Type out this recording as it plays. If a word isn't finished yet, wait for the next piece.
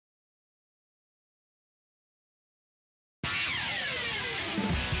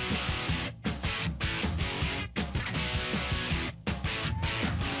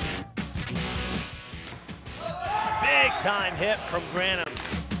Big time hit from Granum.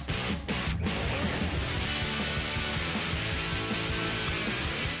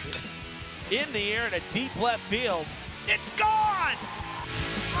 In the air in a deep left field. It's gone!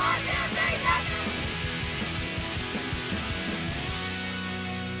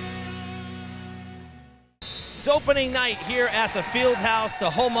 It's opening night here at the Field House, the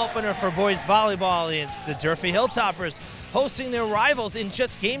home opener for boys volleyball. It's the Durfee Hilltoppers hosting their rivals in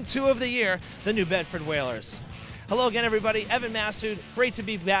just Game 2 of the year, the New Bedford Whalers. Hello again, everybody. Evan Massoud, great to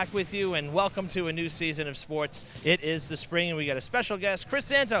be back with you, and welcome to a new season of sports. It is the spring, and we got a special guest, Chris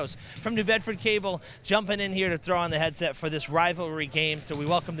Santos from New Bedford Cable, jumping in here to throw on the headset for this rivalry game, so we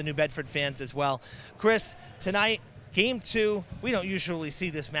welcome the New Bedford fans as well. Chris, tonight, Game 2, we don't usually see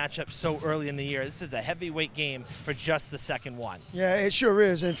this matchup so early in the year. This is a heavyweight game for just the second one. Yeah, it sure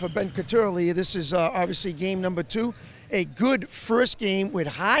is, and for Ben Caturli, this is obviously game number 2. A good first game with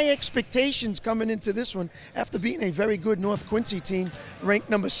high expectations coming into this one after beating a very good North Quincy team ranked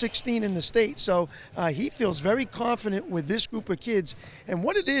number 16 in the state. So he feels very confident with this group of kids. And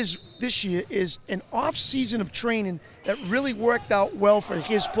what it is this year is an off season of training that really worked out well for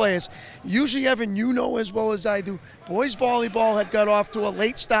his players. Usually, Evan, you know as well as I do, boys volleyball had got off to a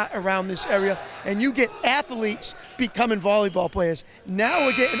late start around this area, and you get athletes becoming volleyball players. Now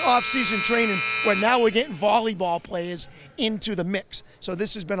we're getting off-season training where now we're getting volleyball players into the mix. So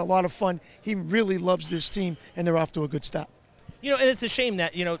this has been a lot of fun. He really loves this team, and they're off to a good start. You know, and it's a shame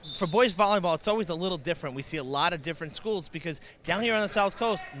that, you know, for boys volleyball, it's always a little different. We see a lot of different schools because down here on the South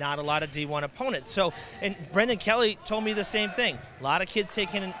Coast, not a lot of D1 opponents. So, and Brendan Kelly told me the same thing. A lot of kids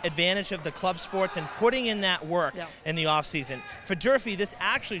taking advantage of the club sports and putting in that work in the offseason. For Durfee, this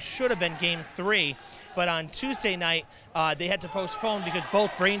actually should have been Game 3. But on Tuesday night, they had to postpone because both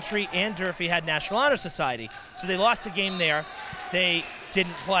Braintree and Durfee had National Honor Society. So they lost a game there. They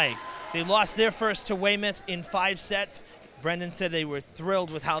didn't play. They lost their first to Weymouth in 5 sets. Brendan said they were thrilled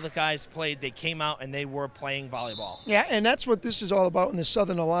with how the guys played. They came out and they were playing volleyball. Yeah, and that's what this is all about in the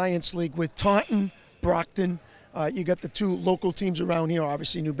Southern Alliance League with Taunton, Brockton. You got the 2 local teams around here,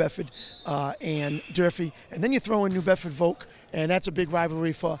 obviously New Bedford and Durfee. And then you throw in New Bedford Voke, and that's a big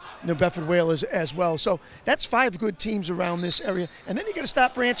rivalry for New Bedford Whalers as well. So that's 5 good teams around this area. And then you got to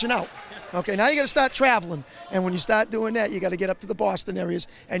start branching out. Okay, now you got to start traveling. And when you start doing that, you got to get up to the Boston areas.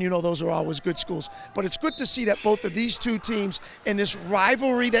 And you know those are always good schools. But it's good to see that both of these 2 teams and this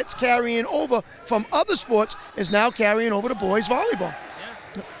rivalry that's carrying over from other sports is now carrying over to boys volleyball.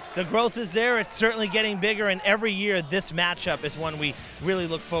 The growth is there. It's certainly getting bigger, and every year this matchup is one we really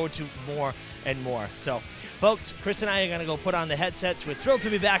look forward to more and more. So, folks, Chris and I are going to go put on the headsets. We're thrilled to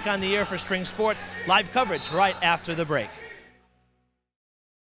be back on the air for Spring Sports. Live coverage right after the break.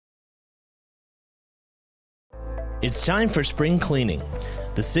 It's time for spring cleaning.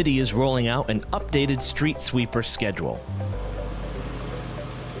 The city is rolling out an updated street sweeper schedule.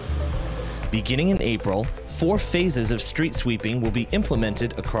 Beginning in April, 4 phases of street sweeping will be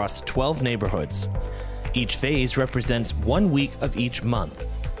implemented across 12 neighborhoods. Each phase represents 1 week of each month.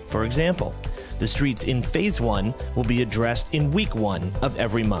 For example, the streets in Phase 1 will be addressed in Week 1 of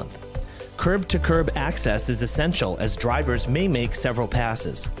every month. Curb-to-curb access is essential as drivers may make several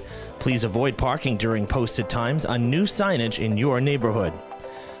passes. Please avoid parking during posted times on new signage in your neighborhood.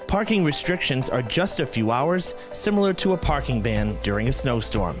 Parking restrictions are just a few hours, similar to a parking ban during a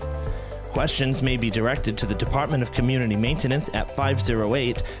snowstorm. Questions may be directed to the Department of Community Maintenance at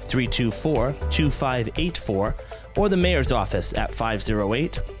 508-324-2584 or the Mayor's Office at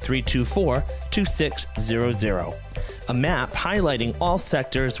 508-324-2600. A map highlighting all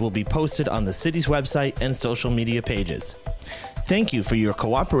sectors will be posted on the city's website and social media pages. Thank you for your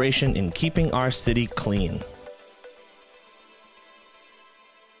cooperation in keeping our city clean.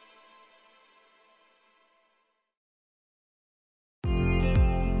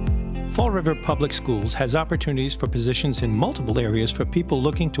 Fall River Public Schools has opportunities for positions in multiple areas for people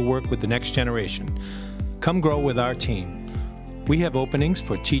looking to work with the next generation. Come grow with our team. We have openings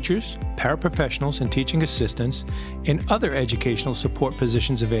for teachers, paraprofessionals, and teaching assistants, and other educational support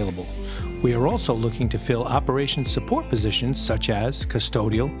positions available. We are also looking to fill operations support positions such as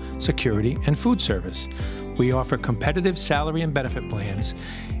custodial, security, and food service. We offer competitive salary and benefit plans.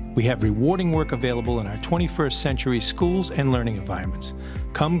 We have rewarding work available in our 21st century schools and learning environments.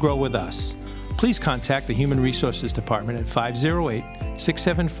 Come grow with us. Please contact the Human Resources Department at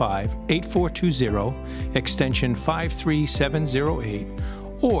 508-675-8420, extension 53708,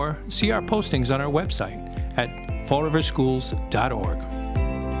 or see our postings on our website at fallriverschools.org.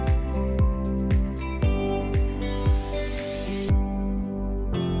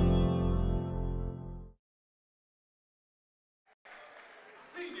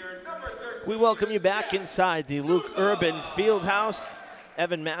 We welcome you back inside the Luke Urban Fieldhouse.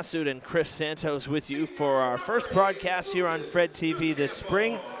 Evan Massoud and Chris Santos with you for our first broadcast here on Fred TV this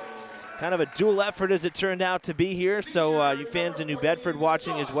spring. Kind of a dual effort as it turned out to be here. So you fans in New Bedford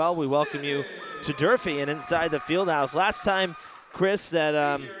watching as well, we welcome you to Durfee and inside the Fieldhouse. Last time, Chris,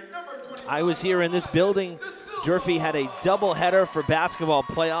 that I was here in this building, Durfee had a doubleheader for basketball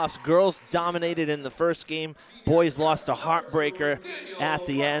playoffs. Girls dominated in the first game. Boys lost a heartbreaker at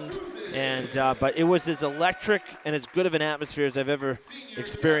the end. But it was as electric and as good of an atmosphere as I've ever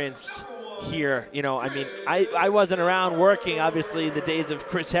experienced here. You know, I mean, I wasn't around working, obviously, the days of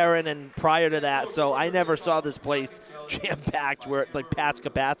Chris Herron and prior to that, so I never saw this place jam-packed where like past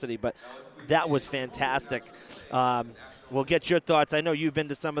capacity, but that was fantastic. We'll get your thoughts. I know you've been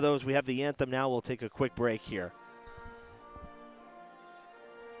to some of those. We have the anthem now. We'll take a quick break here.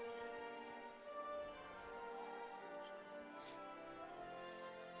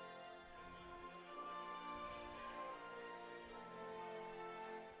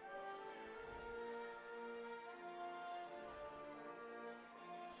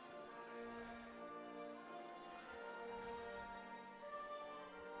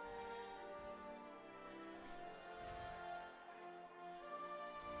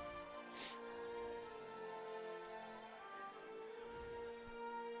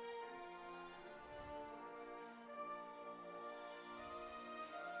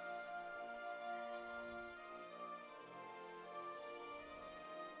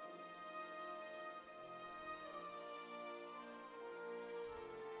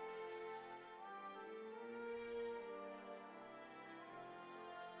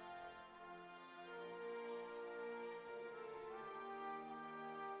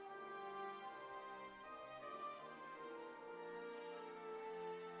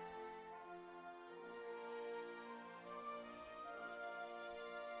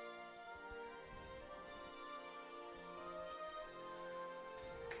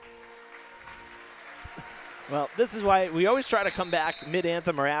 Well, this is why we always try to come back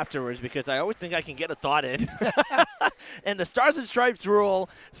mid-anthem or afterwards, because I always think I can get a thought in. And the Stars and Stripes rule,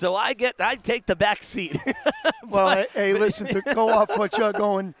 so I take the back seat. Well, hey, listen, to go off what you're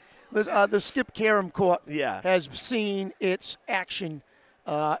going, the Skip Karam Court has seen its action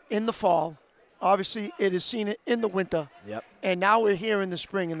in the fall. Obviously, it has seen it in the winter. Yep. And now we're here in the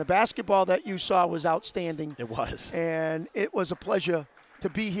spring. And the basketball that you saw was outstanding. It was. And it was a pleasure to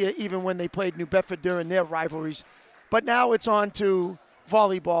be here even when they played New Bedford during their rivalries. But now it's on to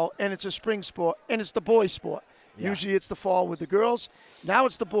volleyball, and it's a spring sport, and it's the boys' sport. Yeah. Usually it's the fall with the girls. Now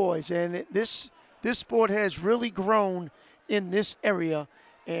it's the boys, and this sport has really grown in this area,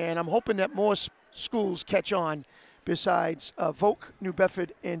 and I'm hoping that more schools catch on besides Volk, New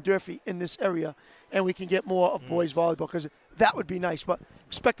Bedford, and Durfee in this area, and we can get more of boys' volleyball, because that would be nice. But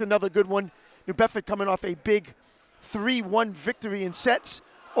expect another good one. New Bedford coming off a big 3-1 victory in sets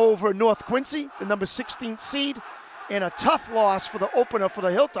over North Quincy, the number 16th seed, and a tough loss for the opener for the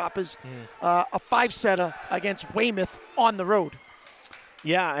Hilltoppers, a 5-setter against Weymouth on the road.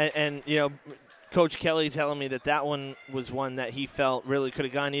 Yeah, and you know, Coach Kelly telling me that one was one that he felt really could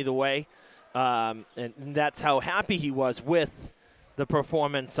have gone either way, and that's how happy he was with the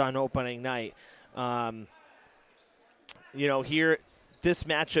performance on opening night. You know, here, this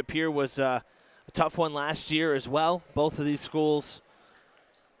matchup here was a tough one last year as well. Both of these schools,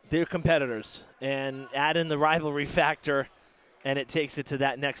 they're competitors, and add in the rivalry factor, and it takes it to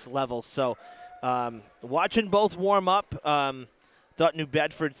that next level. So watching both warm up, thought New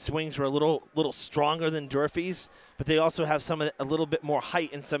Bedford's swings were a little stronger than Durfee's, but they also have a little bit more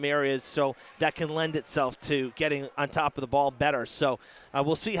height in some areas, so that can lend itself to getting on top of the ball better. So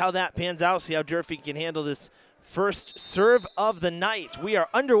we'll see how that pans out, see how Durfee can handle this first serve of the night. We are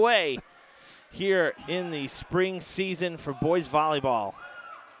underway here in the spring season for boys volleyball.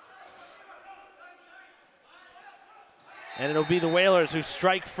 And it'll be the Whalers who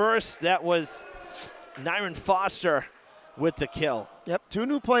strike first. That was Nyron Foster with the kill. Yep, 2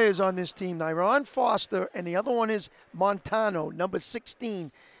 new players on this team, Nyron Foster, and the other one is Montano, number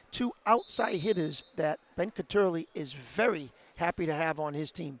 16. 2 outside hitters that Ben Caturli is very happy to have on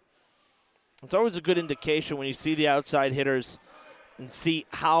his team. It's always a good indication when you see the outside hitters and see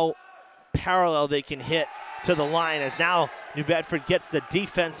how parallel they can hit to the line, as now New Bedford gets the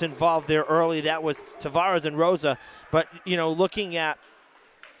defense involved there early. That was Tavares and Rosa. But, you know, looking at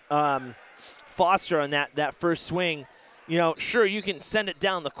Foster on that first swing, you know, sure, you can send it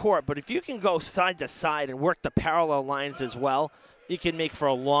down the court, but if you can go side to side and work the parallel lines as well, you can make for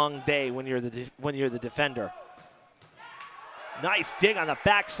a long day when you're the defender. Nice dig on the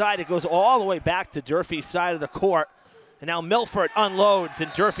backside. It goes all the way back to Durfee's side of the court. And now Milford unloads,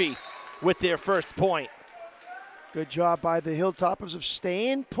 and Durfee with their first point. Good job by the Hilltoppers of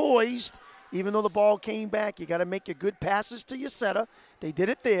staying poised. Even though the ball came back, you got to make your good passes to your setter. They did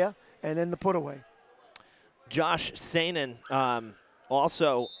it there, and then the put away. Josh Sainin,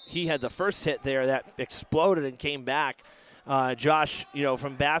 also, he had the first hit there that exploded and came back. Josh,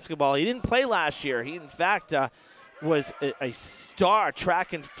 from basketball, he didn't play last year. He, in fact, was a star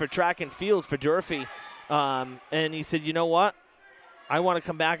track and field for Durfee. And he said, you know what? I want to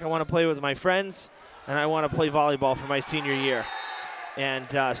come back. I want to play with my friends, and I want to play volleyball for my senior year.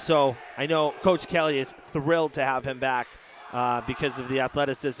 And so I know Coach Kelly is thrilled to have him back because of the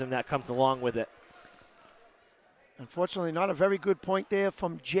athleticism that comes along with it. Unfortunately, not a very good point there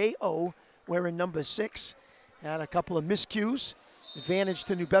from J.O., wearing number 6. Had a couple of miscues. Advantage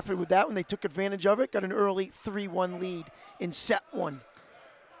to New Bedford with that one. They took advantage of it. Got an early 3-1 lead in set 1.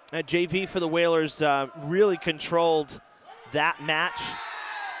 And JV for the Whalers really controlled that match.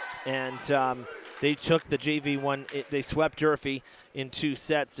 And they took the JV one. They swept Durfee in 2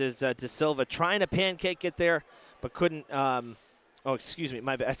 sets as De Silva trying to pancake it there, but couldn't.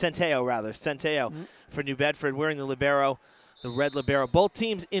 Centeo rather. Centeo for New Bedford wearing the libero, the red libero. Both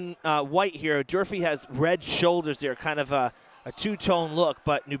teams in white here. Durfee has red shoulders there, kind of a two-tone look,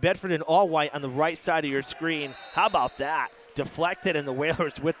 but New Bedford in all white on the right side of your screen. How about that? Deflected, and the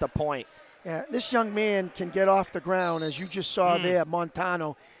Whalers with the point. Yeah, this young man can get off the ground, as you just saw there,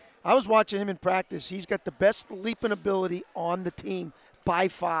 Montano. I was watching him in practice. He's got the best leaping ability on the team by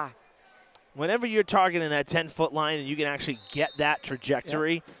far. Whenever you're targeting that 10-foot line and you can actually get that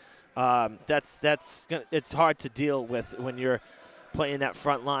trajectory, it's hard to deal with when you're playing that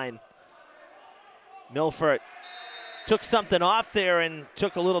front line. Milford took something off there and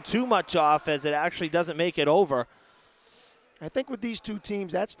took a little too much off, as it actually doesn't make it over. I think with these two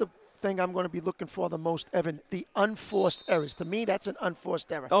teams, that's the thing I'm going to be looking for the most, Evan, the unforced errors. To me, that's an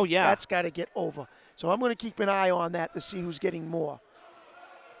unforced error. Oh, yeah. That's got to get over. So I'm going to keep an eye on that to see who's getting more.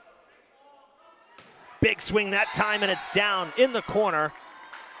 Big swing that time, and it's down in the corner.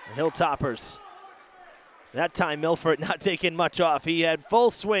 The Hilltoppers. That time, Milford not taking much off. He had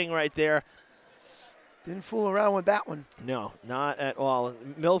full swing right there. Didn't fool around with that one. No, not at all.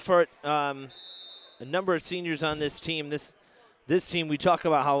 Milford, a number of seniors on this team. This team, we talk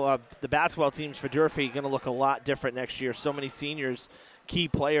about how the basketball teams for Durfee are going to look a lot different next year. So many seniors, key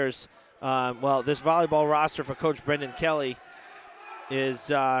players. This volleyball roster for Coach Brendan Kelly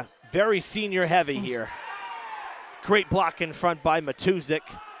is very senior heavy here. Great block in front by Matuzik.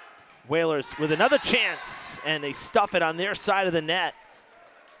 Whalers with another chance, and they stuff it on their side of the net.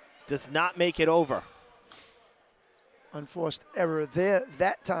 Does not make it over. Unforced error there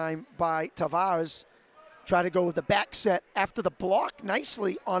that time by Tavares. Try to go with the back set after the block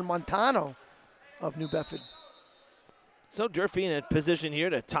nicely on Montano of New Bedford. So Durfee in a position here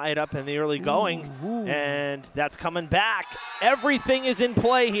to tie it up in the early going, and that's coming back. Everything is in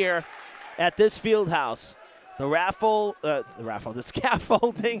play here at this field house. The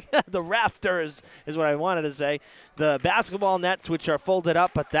scaffolding, the rafters is what I wanted to say. The basketball nets, which are folded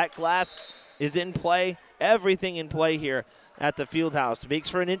up, but that glass is in play. Everything in play here at the field house.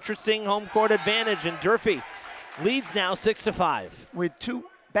 Makes for an interesting home court advantage, and Durfee leads now 6-5. With 2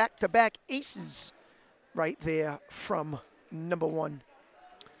 back-to-back aces right there from number 1.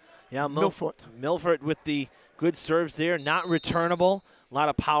 Yeah, Milford. Milford with the good serves there, not returnable. A lot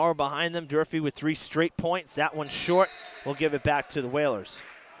of power behind them. Durfee with 3 straight points. That one short. We'll give it back to the Whalers.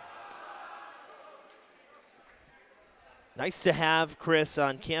 Nice to have Chris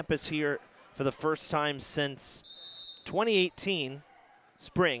on campus here for the first time since 2018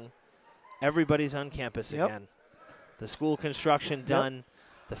 spring. Everybody's on campus again. The school construction done.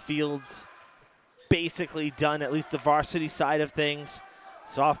 The fields basically done, at least the varsity side of things.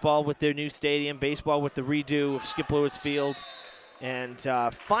 Softball with their new stadium. Baseball with the redo of Skip Lewis Field. And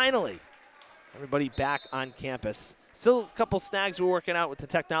finally, everybody back on campus. Still a couple snags we're working out with the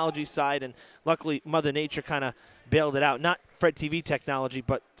technology side, and luckily Mother Nature kind of bailed it out. Not Fred TV technology,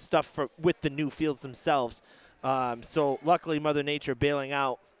 but stuff with the new fields themselves. So luckily Mother Nature bailing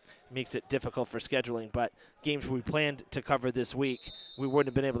out makes it difficult for scheduling, but games we planned to cover this week, we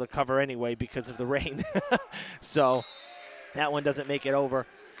wouldn't have been able to cover anyway because of the rain. So that one doesn't make it over.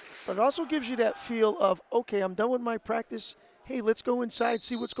 But it also gives you that feel of, okay, I'm done with my practice. Hey, let's go inside,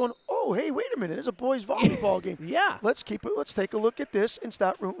 see what's going on. Oh, hey, wait a minute. There's a boys volleyball game. Yeah. Let's take a look at this and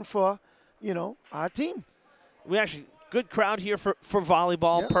start rooting for, our team. We actually, good crowd here for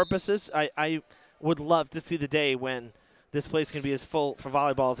volleyball purposes. I would love to see the day when this place can be as full for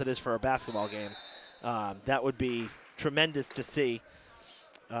volleyball as it is for a basketball game. That would be tremendous to see.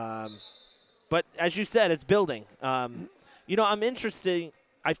 But as you said, it's building. I'm interested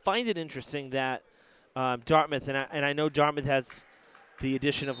I find it interesting that Dartmouth, and I know Dartmouth has the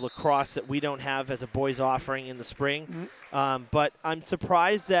addition of lacrosse that we don't have as a boys offering in the spring. But I'm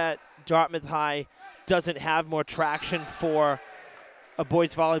surprised that Dartmouth High doesn't have more traction for a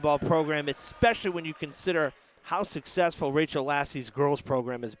boys volleyball program, especially when you consider how successful Rachel Lassie's girls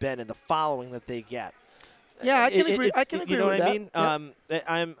program has been and the following that they get. Yeah, I can agree. I can agree. You know with what I mean?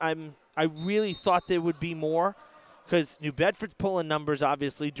 Yep. I really thought there would be more, because New Bedford's pulling numbers.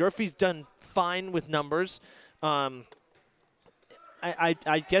 Obviously, Durfee's done fine with numbers. I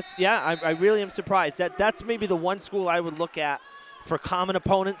guess, yeah, I really am surprised. That's maybe the one school I would look at for common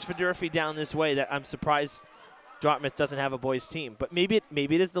opponents for Durfee down this way that I'm surprised Dartmouth doesn't have a boys team. But maybe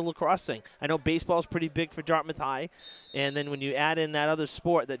it is the lacrosse thing. I know baseball is pretty big for Dartmouth High, and then when you add in that other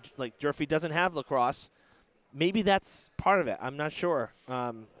sport that like Durfee doesn't have lacrosse, maybe that's part of it. I'm not sure.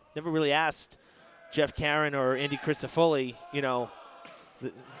 Never really asked Jeff Karen or Andy Crisafulli,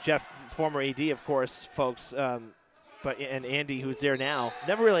 Jeff, former AD, of course, folks, and Andy, who's there now.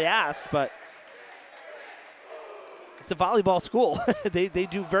 Never really asked, but it's a volleyball school. they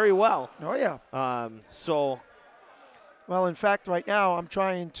do very well. Oh, yeah. Well, in fact, right now I'm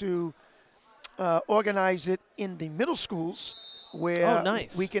trying to organize it in the middle schools where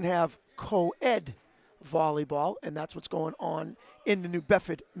we can have co-ed volleyball, and that's what's going on in the New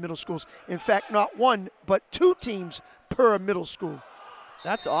Bedford middle schools. In fact, not one, but 2 teams per middle school.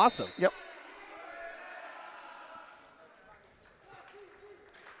 That's awesome. Yep.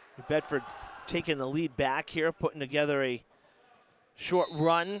 New Bedford taking the lead back here, putting together a short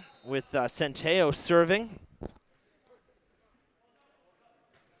run with Centeo serving.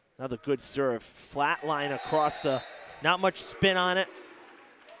 Another good serve. Flat line across the, not much spin on it.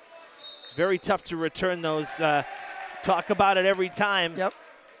 Very tough to return those. Talk about it every time. Yep.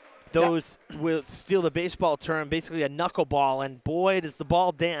 Those will steal the baseball term, basically a knuckleball, and boy, does the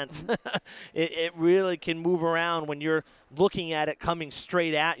ball dance. It really can move around when you're looking at it coming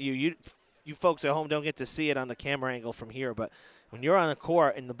straight at you. You folks at home don't get to see it on the camera angle from here, but when you're on a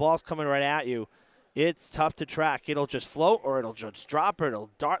court and the ball's coming right at you, it's tough to track. It'll just float, or it'll just drop, or it'll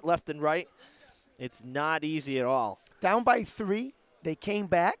dart left and right. It's not easy at all. Down by 3, they came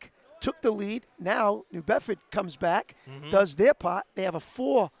back, took the lead. Now New Bedford comes back, does their part. They have a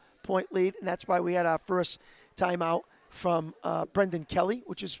 4-point lead, and that's why we had our first timeout from Brendan Kelly,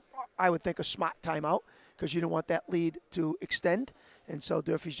 which is, I would think, a smart timeout, because you don't want that lead to extend. And so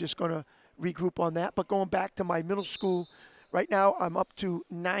Durfee's just going to regroup on that. But going back to my middle school, right now I'm up to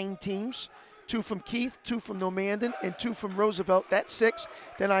 9 teams. 2 from Keith, 2 from Normandan, and 2 from Roosevelt. That's 6.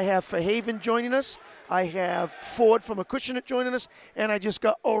 Then I have Fairhaven joining us. I have Ford from Acushnet joining us, and I just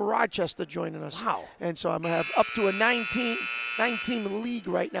got Rochester joining us. Wow. And so I'm going to have up to a 9-team league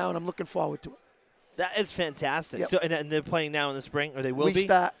right now, and I'm looking forward to it. That is fantastic. Yep. So, and they're playing now in the spring, or they will be? We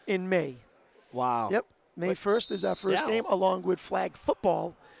start in May. Wow. Yep. May 1st is our first game, along with flag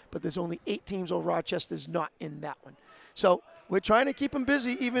football, but there's only 8 teams, so Rochester's not in that one. So we're trying to keep them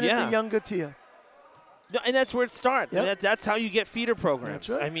busy, even at the younger tier. No, and that's where it starts. Yep. I mean, that's how you get feeder programs.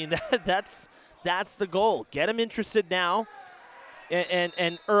 That's right. I mean, that's the goal. Get them interested now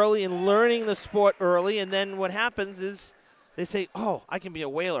and early, and learning the sport early. And then what happens is they say, oh, I can be a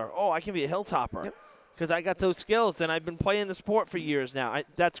whaler. Oh, I can be a hilltopper. Because I got those skills, and I've been playing the sport for years now.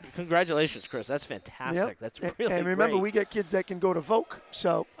 Congratulations, Chris. That's fantastic. Yep. That's really And remember, great. we get kids that can go to Voc,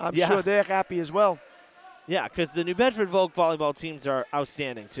 so I'm sure they're happy as well. Yeah, because the New Bedford Voc volleyball teams are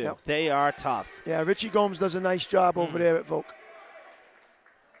outstanding, too. Yep. They are tough. Yeah, Richie Gomes does a nice job over there at Voc.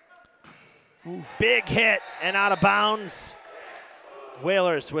 Big hit and out of bounds.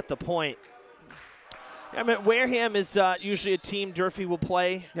 Whalers with the point. I mean, Wareham is usually a team Durfee will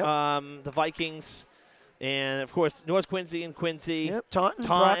play. Yep. The Vikings. And, of course, North Quincy and Quincy. Yep.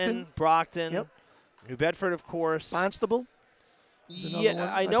 Taunton, Brockton. Yep. New Bedford, of course. Barnstable. Yeah,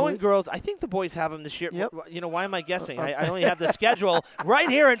 I know in girls. I think the boys have them this year. Yep. You know, why am I guessing? I only have the schedule right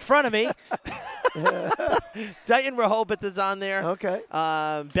here in front of me. Dighton Rehoboth is on there. Okay.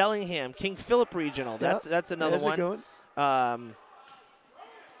 Bellingham, King Philip Regional. That's another There's one. a good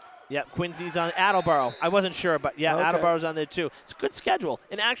one. Quincy's on Attleboro. I wasn't sure, but Okay. Attleboro's on there too. It's a good schedule,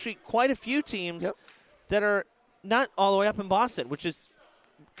 and actually quite a few teams that are not all the way up in Boston, which is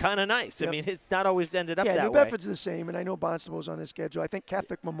kind of nice. I mean, it's not always ended up that way. New Bedford's the same, and I know Barnstable's on their schedule. I think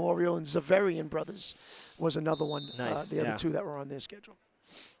Catholic Memorial and Zavarian Brothers was another one. Nice. The other 2 that were on their schedule.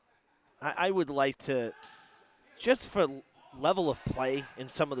 I would like to, just for level of play in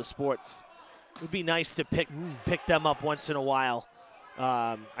some of the sports, it would be nice to pick them up once in a while.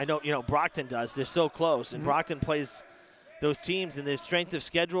 I know, Brockton does. They're so close, and Brockton plays those teams, and their strength of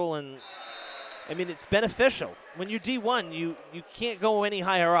schedule and I mean, it's beneficial. When you're D1, you can't go any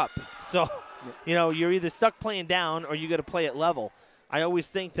higher up. So, you know, you're either stuck playing down or you got to play at level. I always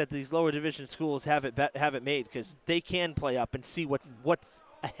think that these lower division schools have it made because they can play up and see what's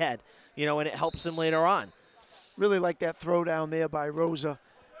ahead, you know, and it helps them later on. Really like that throw down there by Rosa.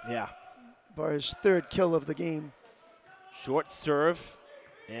 Yeah. For his third kill of the game. Short serve.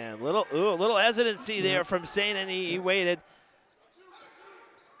 And little hesitancy there from Sain, and he waited.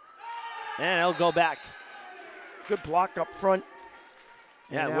 And he'll go back. Good block up front.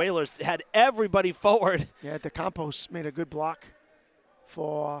 Yeah, Whalers had everybody forward. Yeah, the Campos made a good block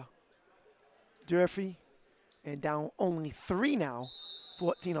for Durfee. And down only 3 now,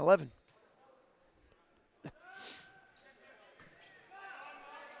 14-11.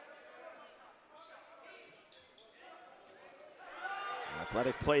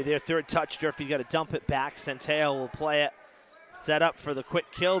 Athletic play there, third touch. Durfee got to dump it back. Centeo will play it. Set up for the quick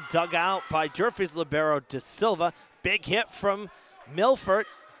kill. Dug out by Durfee's libero De Silva. Big hit from Milford.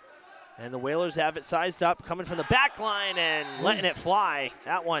 And the Whalers have it sized up, coming from the back line and letting it fly.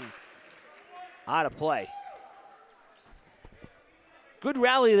 That one out of play. Good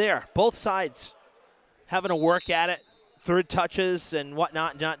rally there. Both sides having a work at it. Third touches and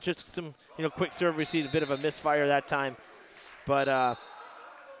whatnot. Not just some, you know, quick serve receipt. A bit of a misfire that time. But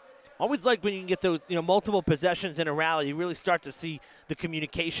always like when you can get those, you know, multiple possessions in a rally, you really start to see the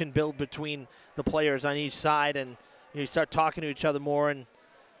communication build between the players on each side, and you start talking to each other more. And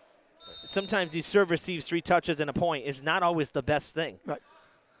sometimes these serve receives 3 touches and a point is not always the best thing. Right.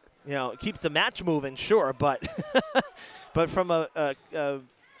 You know, it keeps the match moving, sure, but but from a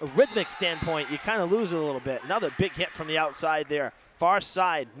rhythmic standpoint, you kind of lose it a little bit. Another big hit from the outside there. Far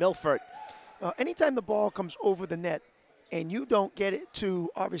side, Milford. Anytime the ball comes over the net, and you don't get it to,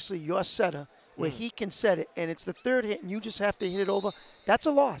 obviously, your setter where he can set it, and it's the third hit, and you just have to hit it over, that's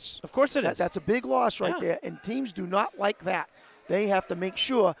a loss. Of course it is. That's a big loss right there, and teams do not like that. They have to make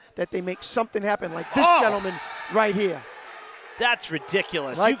sure that they make something happen, like this gentleman right here. That's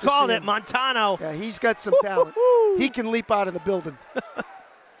ridiculous. Like you called it, Montano. Yeah, he's got some talent. He can leap out of the building.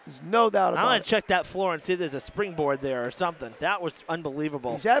 There's no doubt about it. I'm going to check that floor and see if there's a springboard there or something. That was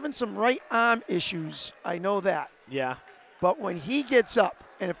unbelievable. He's having some right arm issues. I know that. Yeah. But when he gets up,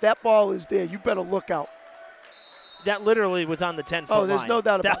 and if that ball is there, you better look out. That literally was on the 10-foot line. Oh, there's no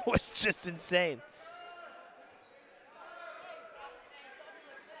doubt about it. That was just insane.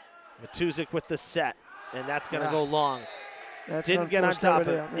 Matuzik with the set, and that's going to go long. Didn't get on top of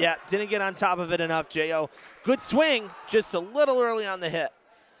it. Yeah, didn't get on top of it enough, J.O. Good swing, just a little early on the hit.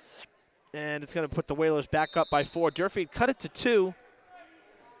 And it's going to put the Whalers back up by 4. Durfee cut it to 2.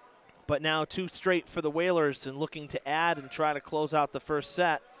 But now 2 straight for the Whalers and looking to add and try to close out the first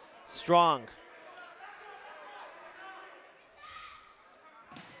set. Strong.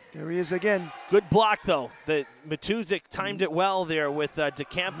 There he is again. Good block, though. The Matuzik timed it well there with De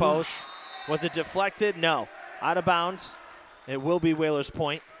Campos. Was it deflected? No. Out of bounds. It will be Whalers'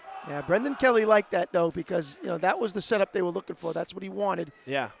 point. Yeah, Brendan Kelly liked that, though, because, you know, that was the setup they were looking for. That's what he wanted.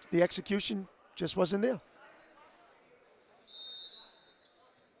 Yeah. The execution just wasn't there.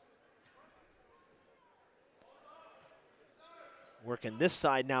 Working this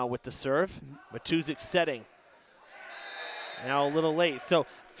side now with the serve. Matuzik setting. Now a little late. So,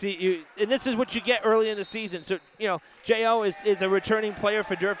 see, and this is what you get early in the season. So, you know, J.O. is a returning player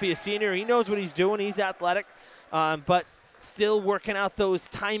for Durfee, a senior. He knows what he's doing. He's athletic. But still working out those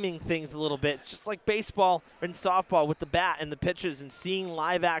timing things a little bit. It's just like baseball and softball with the bat and the pitches and seeing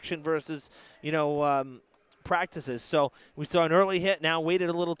live action versus, you know, practices. So we saw an early hit. Now waited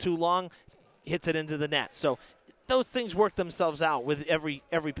a little too long. Hits it into the net. So those things work themselves out with every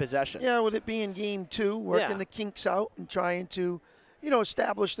possession. Yeah, with it being game 2, working the kinks out and trying to, you know,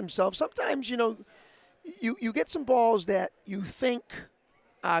 establish themselves. Sometimes, you know, you get some balls that you think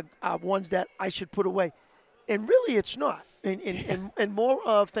are ones that I should put away. And really it's not. And more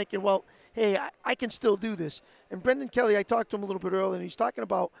of thinking, well, hey, I can still do this. And Brendan Kelly, I talked to him a little bit earlier, and he's talking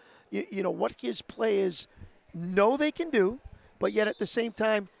about, you know, what his players know they can do, but yet at the same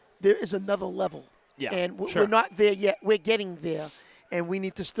time, there is another level. Yeah, and we're not there yet. We're getting there, and we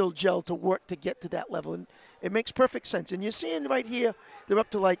need to still gel to work to get to that level. And it makes perfect sense. And you're seeing right here, they're up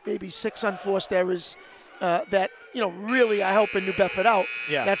to like maybe 6 unforced errors that, you know, really are helping New Bedford out.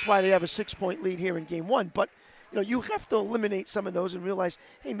 Yeah. That's why they have a 6-point lead here in game 1. But, you know, you have to eliminate some of those and realize,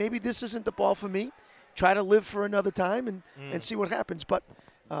 hey, maybe this isn't the ball for me. Try to live for another time and see what happens. But,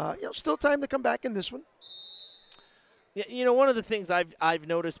 you know, still time to come back in this one. Yeah, you know, one of the things I've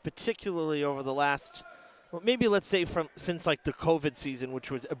noticed, particularly over the last, well, maybe let's say since like the COVID season, which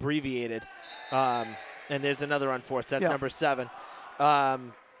was abbreviated, and there's another unforced. That's number 7.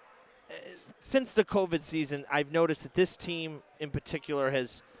 since the COVID season, I've noticed that this team in particular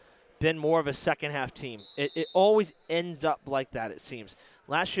has been more of a second-half team. It always ends up like that, it seems.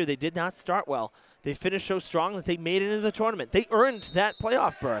 Last year, they did not start well. They finished so strong that they made it into the tournament. They earned that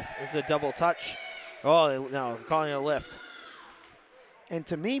playoff berth. It's a double touch. Oh, no, calling it a lift. And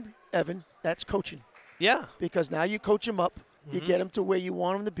to me, Evan, that's coaching. Yeah. Because now you coach them up. You get them to where you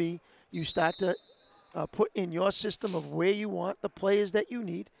want them to be. You start to put in your system of where you want the players that you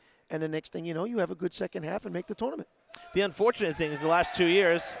need. And the next thing you know, you have a good second half and make the tournament. The unfortunate thing is the last 2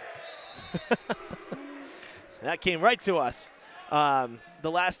 years, that came right to us. The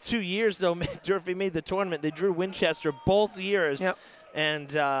last 2 years, though, Durfee made the tournament. They drew Winchester both years. Yep.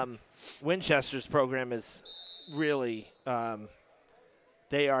 And Winchester's program is really,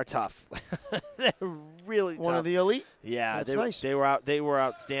 they are tough. They're really tough. One of the elite? Yeah, that's nice. They were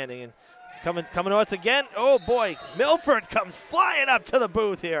outstanding. And coming to us again. Oh, boy. Milford comes flying up to the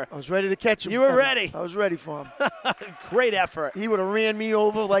booth here. I was ready to catch him. You were ready. I was ready for him. Great effort. He would have ran me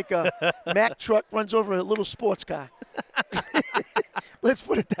over like a Mack truck runs over a little sports car. Let's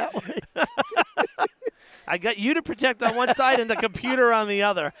put it that way. I got you to protect on one side and the computer on the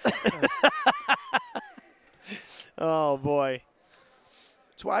other. Oh, boy.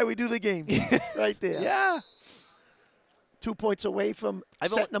 That's why we do the game. Right there. Yeah. 2 points away from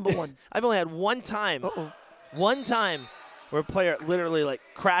set number one. I've only had one time where a player literally like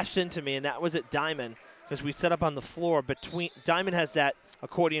crashed into me, and that was at Diamond because we set up on the floor between. Diamond has that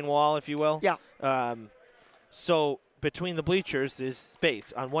accordion wall, if you will. Yeah. So between the bleachers is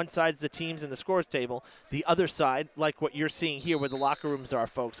space. On one side is the teams and the scores table. The other side, like what you're seeing here where the locker rooms are,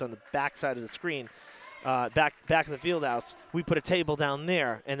 folks, on the back side of the screen, back of the field house, we put a table down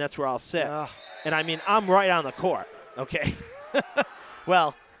there, and that's where I'll sit. And, I mean, I'm right on the court. Okay.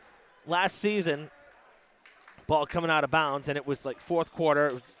 Well, last season, ball coming out of bounds, and it was like fourth quarter.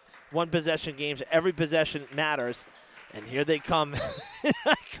 It was one possession games. Every possession matters. And here they come.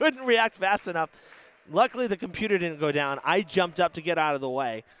 I couldn't react fast enough. Luckily, the computer didn't go down. I jumped up to get out of the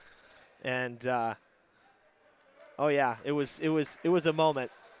way. And, oh, yeah, it was a moment.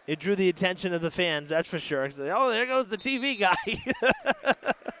 It drew the attention of the fans, that's for sure. Oh, there goes the TV guy.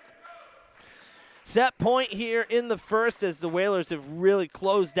 Set point here in the first as the Whalers have really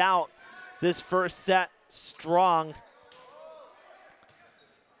closed out this first set strong.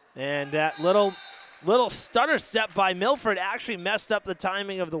 And that little stutter step by Milford actually messed up the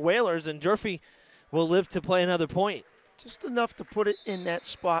timing of the Whalers, and Durfee will live to play another point. Just enough to put it in that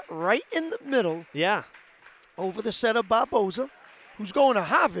spot right in the middle. Yeah. Over the set of Barboza, who's going to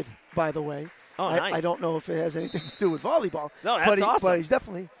Harvard, by the way. Oh, nice. I don't know if it has anything to do with volleyball. No, that's awesome. But he's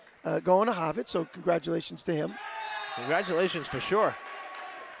definitely going to Harvard, so congratulations to him. Congratulations for sure.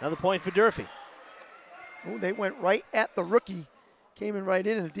 Another point for Durfee. Oh, they went right at the rookie. Came in right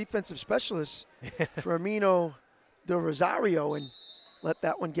in, and the defensive specialist, Firmino de Rosario, and let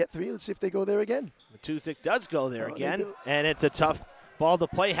that one get three. Let's see if they go there again. Matuzik does go there again, and it's a tough ball to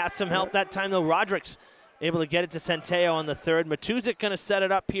play. Had some help that time, though. Roderick's able to get it to Centeo on the third. Matuzik going to set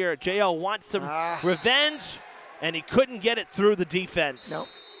it up here. JL wants some revenge, and he couldn't get it through the defense. No.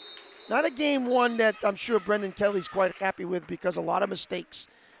 Not a game one that I'm sure Brendan Kelly's quite happy with because a lot of mistakes,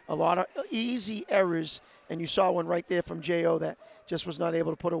 a lot of easy errors, and you saw one right there from J.O. that just was not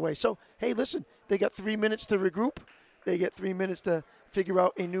able to put away. So, hey, listen, they got 3 minutes to regroup. They get 3 minutes to figure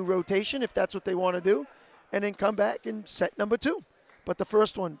out a new rotation if that's what they want to do, and then come back and set number two. But the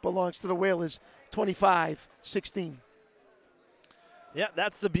first one belongs to the Whalers, 25-16. Yeah,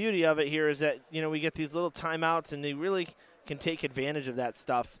 that's the beauty of it here is that, you know, we get these little timeouts, and they really can take advantage of that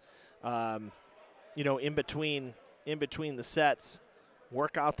stuff. You know, in between the sets,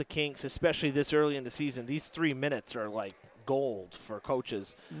 work out the kinks, especially this early in the season. These 3 minutes are like gold for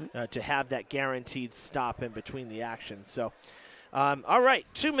coaches to have that guaranteed stop in between the action. So, all right,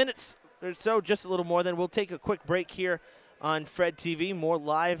 2 minutes or so, just a little more. Then we'll take a quick break here on Fred TV. More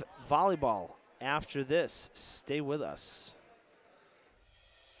live volleyball after this. Stay with us.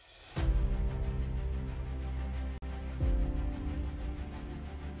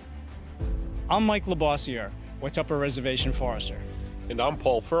 I'm Mike Labossiere, What's Upper Reservation Forester. And I'm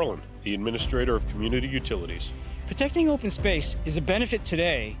Paul Furlan, the Administrator of Community Utilities. Protecting open space is a benefit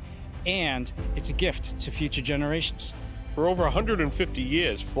today, and it's a gift to future generations. For over 150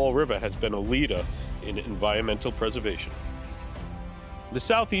 years, Fall River has been a leader in environmental preservation. The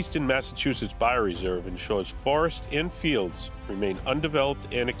Southeastern Massachusetts Bioreserve ensures forests and fields remain undeveloped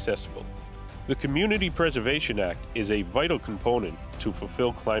and accessible. The Community Preservation Act is a vital component to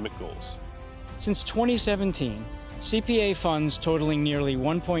fulfill climate goals. Since 2017, CPA funds totaling nearly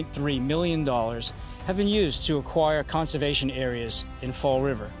 $1.3 million have been used to acquire conservation areas in Fall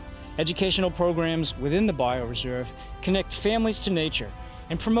River. Educational programs within the bioreserve connect families to nature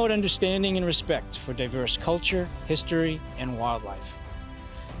and promote understanding and respect for diverse culture, history, and wildlife.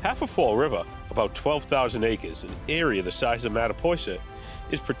 Half of Fall River, about 12,000 acres, an area the size of Mattapoisett,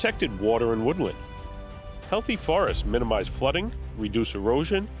 is protected water and woodland. Healthy forests minimize flooding, reduce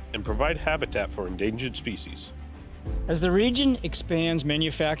erosion, and provide habitat for endangered species. As the region expands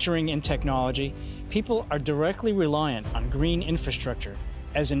manufacturing and technology, people are directly reliant on green infrastructure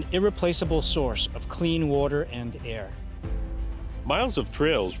as an irreplaceable source of clean water and air. Miles of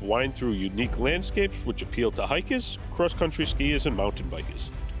trails wind through unique landscapes which appeal to hikers, cross-country skiers, and mountain bikers.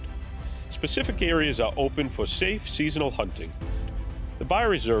 Specific areas are open for safe seasonal hunting. The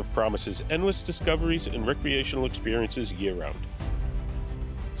bioreserve promises endless discoveries and recreational experiences year-round.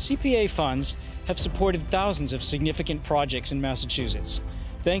 CPA funds have supported thousands of significant projects in Massachusetts.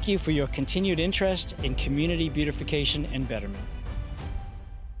 Thank you for your continued interest in community beautification and betterment.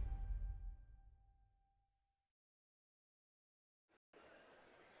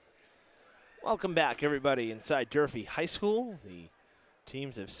 Welcome back, everybody, inside Durfee High School. The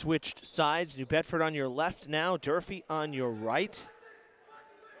teams have switched sides. New Bedford on your left now, Durfee on your right.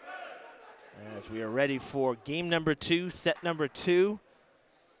 As we are ready for game number 2, set number 2.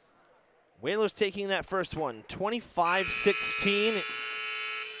 Whalers taking that first one, 25-16.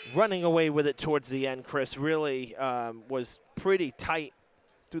 Running away with it towards the end, Chris. Really was pretty tight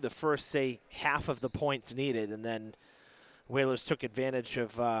through the first, say, half of the points needed, and then Whalers took advantage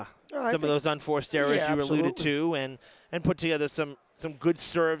of some of those unforced errors you alluded to, and put together some good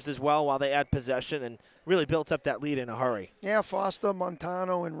serves as well while they had possession and really built up that lead in a hurry. Yeah, Foster,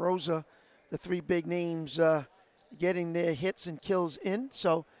 Montano, and Rosa, the 3 big names, getting their hits and kills in.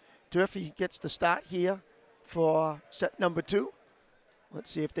 So Durfee gets the start here for set number 2. Let's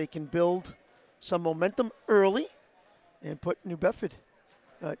see if they can build some momentum early and put New Bedford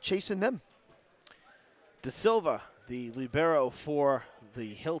chasing them. De Silva, the libero for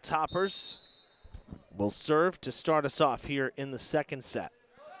the Hilltoppers, will serve to start us off here in the second set.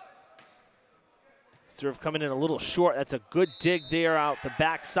 Serve coming in a little short. That's a good dig there out the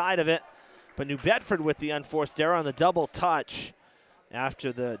back side of it. But New Bedford with the unforced error on the double touch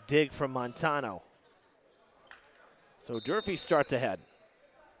after the dig from Montano. So Durfee starts ahead.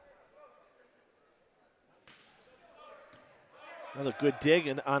 Another good dig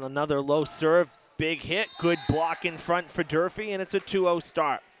and on another low serve. Big hit, good block in front for Durfee, and it's a 2-0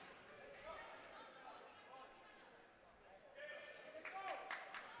 start.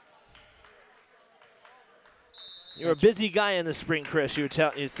 You're a busy guy in the spring, Chris. You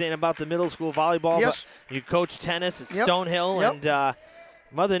were saying about the middle school volleyball. Yes. But you coach tennis at Stonehill, and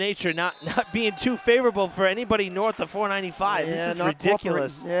Mother Nature not being too favorable for anybody north of 495. Yeah, this is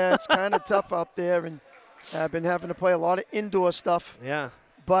ridiculous. Yeah, it's kind of tough out there, and I've been having to play a lot of indoor stuff. Yeah.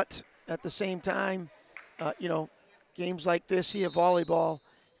 But at the same time, games like this here, volleyball,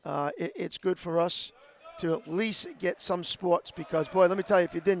 it's good for us to at least get some sports because, boy, let me tell you,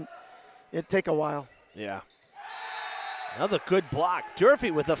 if you didn't, it'd take a while. Yeah. Another good block.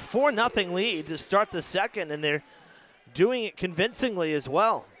 Durfee with a 4-0 lead to start the second, and they're doing it convincingly as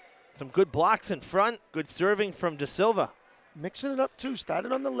well. Some good blocks in front, good serving from De Silva. Mixing it up, too.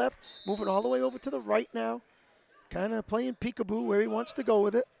 Started on the left, moving all the way over to the right now. Kind of playing peekaboo where he wants to go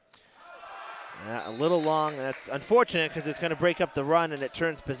with it. Yeah, a little long. That's unfortunate because it's going to break up the run and it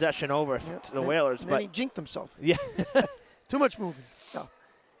turns possession over to the Whalers. And then he jinked himself. Yeah. Too much moving. No.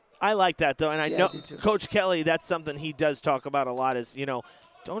 I like that, though, and I know do too. Coach Kelly, that's something he does talk about a lot is,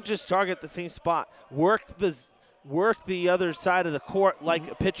 don't just target the same spot. Work the other side of the court like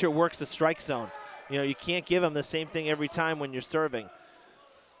a pitcher works a strike zone. You can't give him the same thing every time when you're serving.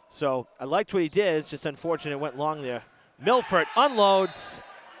 So I liked what he did. It's just unfortunate it went long there. Milford unloads.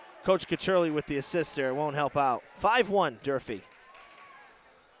 Coach Kachurley with the assist there. Won't help out. 5-1, Durfee.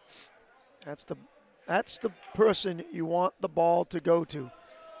 That's the person you want the ball to go to.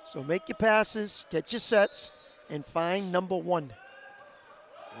 So make your passes, get your sets, and find number 1.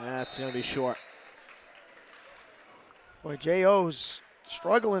 That's going to be short. Boy, J.O.'s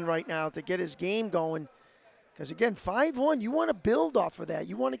struggling right now to get his game going. Because, again, 5-1, you want to build off of that.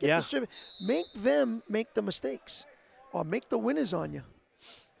 You want to get the service. Make them make the mistakes or make the winners on you.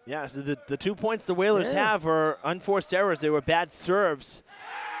 Yeah, so the 2 points the Whalers have are unforced errors. They were bad serves.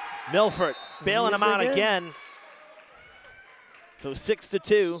 Milford bailing them out again. So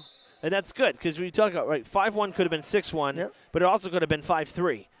 6-2, and that's good because we talk about 5-1 could have been 6-1, but it also could have been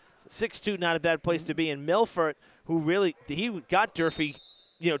 5-3. 6-2, not a bad place to be. And Milford, who really he got Durfee,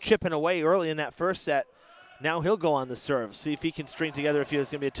 chipping away early in that first set. Now he'll go on the serve. See if he can string together. If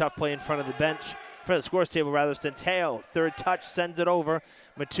it's going to be a tough play in front of the bench for the scores table rather. Centeo, third touch, sends it over.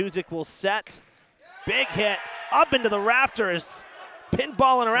 Matuzik will set. Big hit up into the rafters.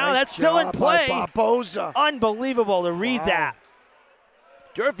 Pinballing around. Nice That's still in job play. by Barboza. Unbelievable to read that.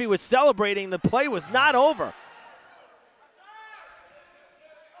 Durfee was celebrating. The play was not over.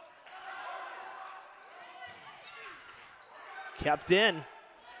 Kept in.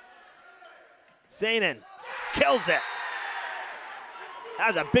 Zanin kills it. That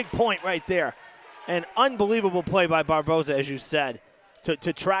was a big point right there. An unbelievable play by Barboza, as you said, to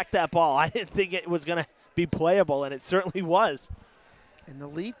track that ball. I didn't think it was going to be playable, and it certainly was. And the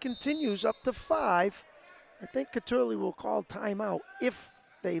lead continues up to 5. I think Caturli will call timeout if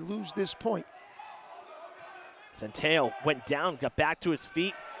they lose this point. Centeo went down, got back to his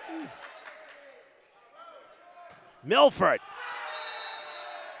feet. Milford.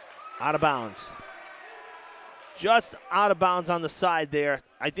 Out of bounds. Just out of bounds on the side there.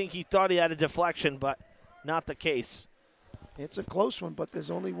 I think he thought he had a deflection, but not the case. It's a close one, but there's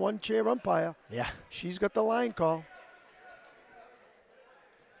only one chair umpire. Yeah. She's got the line call.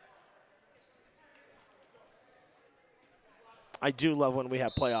 I do love when we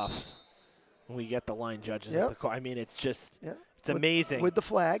have playoffs, when we get the line judges at the call. I mean, it's just, it's amazing. With the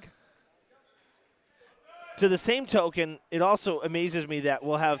flag. To the same token, it also amazes me that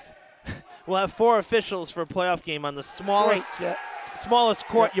we'll have 4 officials for a playoff game on the smallest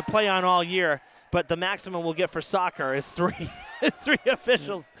court you play on all year, but the maximum we'll get for soccer is 3 3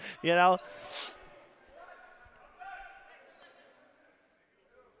 officials, you know.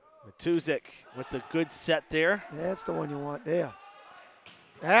 Matuzik with the good set there. That's the one you want there.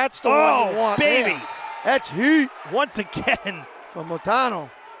 That's the one you want baby. there. That's heat. Once again. From Montano.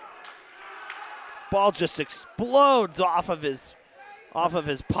 Ball just explodes off of his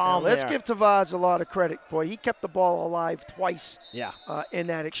palm. Let's give Tavares a lot of credit. Boy, he kept the ball alive twice in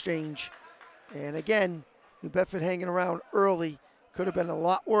that exchange. And again, New Bedford hanging around early. Could have been a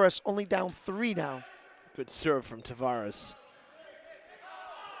lot worse. Only down 3 now. Good serve from Tavares.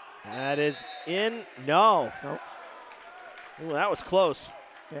 That is in. No. Nope. Ooh, that was close.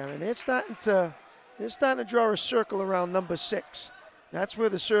 Yeah, and they're starting to draw a circle around number 6. That's where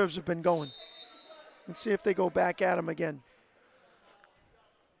the serves have been going. Let's see if they go back at him again.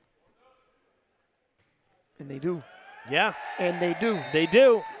 And they do. Yeah. And they do. They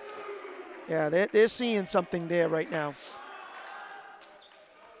do. Yeah, they're seeing something there right now.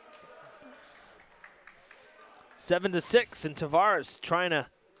 7-6, and Tavares trying to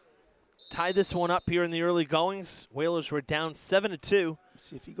tie this one up here in the early goings. Whalers were down 7-2. Let's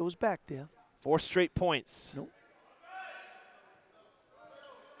see if he goes back there. 4 straight points. Nope.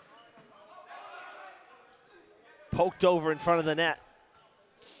 Poked over in front of the net.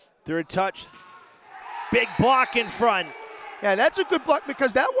 Third touch. Big block in front. Yeah, that's a good block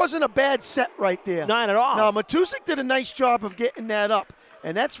because that wasn't a bad set right there. Not at all. No, Matuzik did a nice job of getting that up.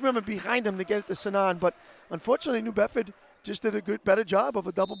 And that's Rimmer behind him to get it to Sanan. But unfortunately, New Bedford just did a better job of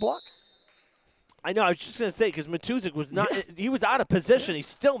a double block. I know, I was just going to say, because Matuzik was not, he was out of position. He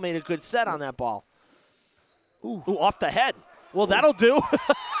still made a good set on that ball. Ooh, off the head. Well, that'll do.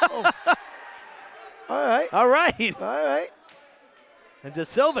 All right. All right. All right. And De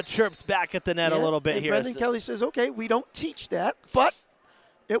Silva chirps back at the net a little bit and here. Brendan Kelly says, okay, we don't teach that, but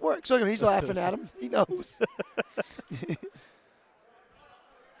it works. Look, he's laughing at him. He knows.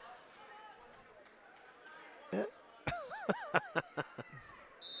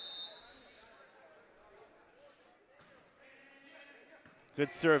 Good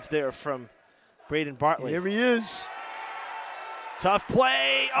serve there from Braden Bartley. Here he is. Tough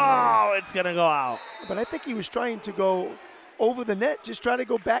play. Oh, it's going to go out. But I think he was trying to go over the net. Just try to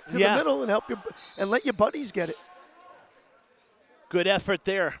go back to the middle and help you and let your buddies get it. Good effort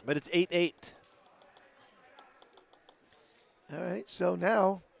there, but it's 8-8. All right, so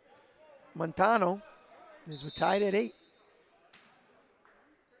now Montano is tied at 8.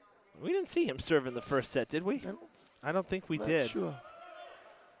 We didn't see him serve in the first set, did we? I don't think we did. Sure.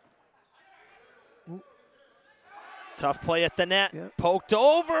 Tough play at the net. Yep. Poked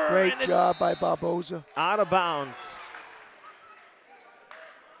over. Great job by Barboza. Out of bounds.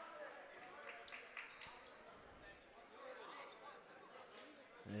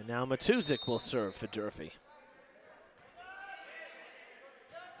 And now Matuzik will serve for Durfee.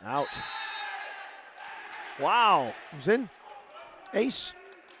 Out. Wow. He's in. Ace.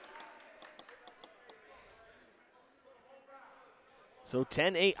 So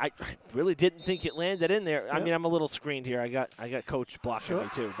 10-8. I really didn't think it landed in there. Yep. I mean, I'm a little screened here. I got Coach blocking me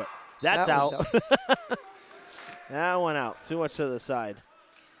too, but that's out. That one out. Too much to the side.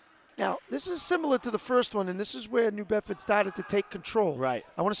 Now, this is similar to the first one, and this is where New Bedford started to take control. Right.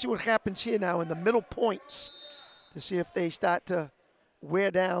 I want to see what happens here now in the middle points to see if they start to wear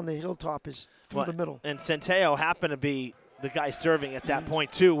down the Hilltoppers through the middle. And Centeo happened to be the guy serving at that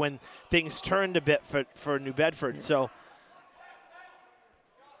point, too, when things turned a bit for New Bedford. Yeah. So,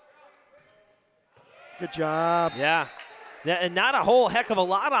 good job. Yeah, and not a whole heck of a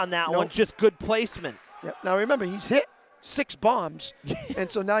lot on that one, just good placement. Yep. Now, remember, he's hit 6 bombs,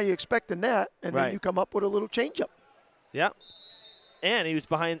 and so now you're expecting that, and then you come up with a little changeup. Yep. And he was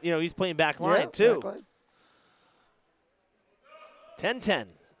behind, he's playing back line, too. Back line. 10-10.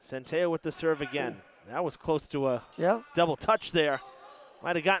 Centeo with the serve again. That was close to a double touch there.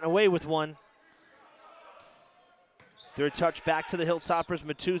 Might have gotten away with one. Third touch back to the Hilltoppers.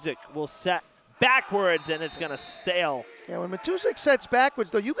 Matuzik will set backwards, and it's going to sail. Yeah, when Matuzik sets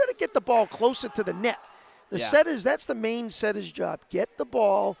backwards, though, you got to get the ball closer to the net. The setters, that's the main setter's job. Get the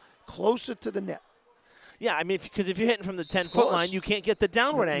ball closer to the net. Yeah, I mean, because if you're hitting from the 10-foot line, you can't get the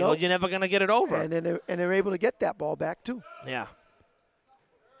downward angle. You're never going to get it over. And then they're able to get that ball back, too. Yeah.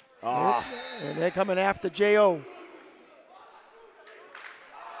 Oh. And they're coming after J.O.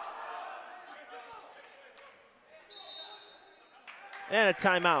 And a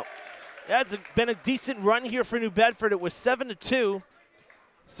timeout. That's been a decent run here for New Bedford. It was 7-2.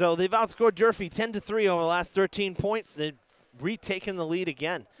 So they've outscored Durfee 10-3 over the last 13 points. They've retaken the lead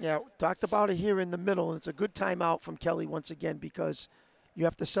again. Yeah, talked about it here in the middle. It's a good timeout from Kelly once again because you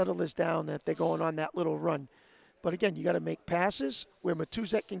have to settle this down that they're going on that little run. But again, you got to make passes where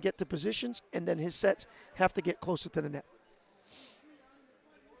Matuzik can get to positions, and then his sets have to get closer to the net.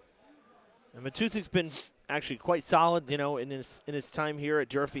 And Matuzik's been actually quite solid, in his time here at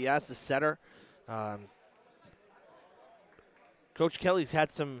Durfee as the setter. Coach Kelly's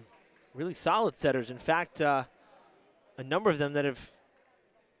had some really solid setters. In fact, a number of them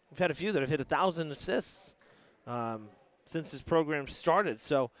we've had a few that have hit 1,000 assists since his program started.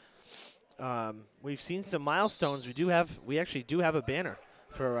 So we've seen some milestones. We actually do have a banner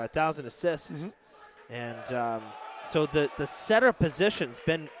for 1,000 assists. And so the setter position's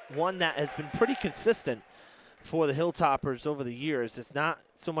been one that has been pretty consistent for the Hilltoppers over the years. It's not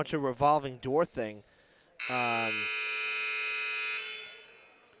so much a revolving door thing.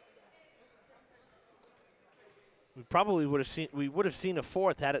 We probably would have seen a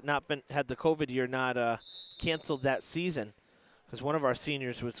fourth had it not been had the COVID year not canceled that season, because one of our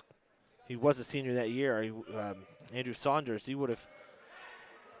seniors was a senior that year. Andrew Saunders, he would have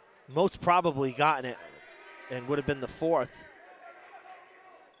most probably gotten it and would have been the fourth.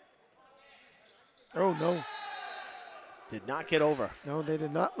 Oh no! Did not get over. No, they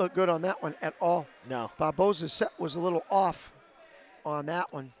did not look good on that one at all. No. Barbosa's set was a little off on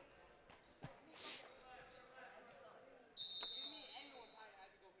that one.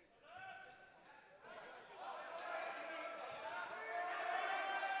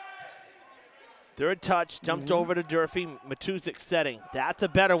 Third touch, dumped over to Durfee. Matuzik setting. That's a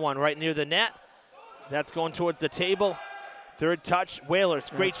better one right near the net. That's going towards the table. Third touch,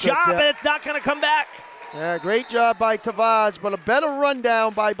 Whalers. Great job, and it's not going to come back. Yeah, great job by Tavares, but a better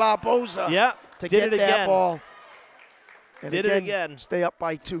rundown by Barbosa. Yeah, to get that ball. And did it again. Stay up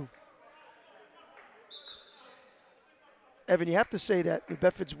by 2. Evan, you have to say that New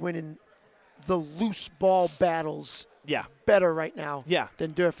Bedford's winning the loose ball battles better right now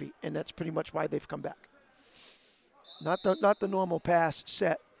than Durfee, and that's pretty much why they've come back. Not the normal pass,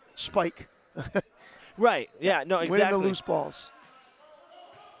 set, spike. Right, yeah, no, exactly. Winning the loose balls.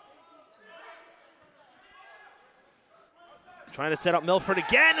 Trying to set up Milford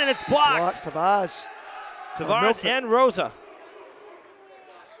again, and it's blocked. Tavares. Tavares and Rosa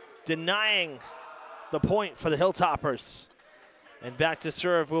denying the point for the Hilltoppers. And back to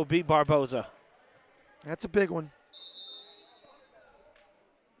serve will be Barbosa. That's a big one.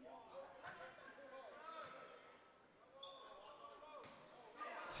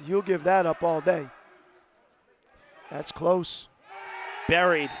 So you'll give that up all day. That's close.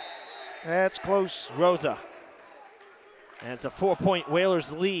 Buried. That's close. Rosa. And it's a 4-point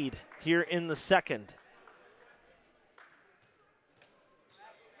Whalers lead here in the second.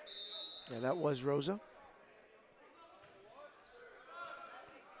 Yeah, that was Rosa.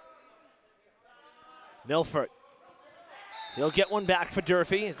 Milford. He'll get one back for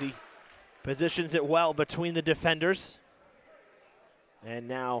Durfee as he positions it well between the defenders. And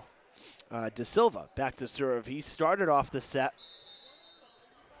now De Silva back to serve. He started off the set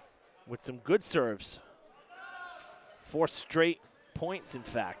with some good serves. 4 straight points, in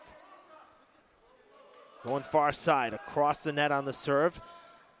fact. Going far side, across the net on the serve.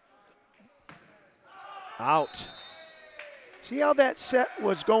 Out. See how that set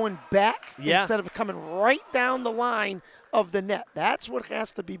was going back Yeah. instead of coming right down the line of the net? That's what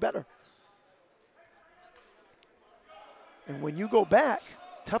has to be better. And when you go back,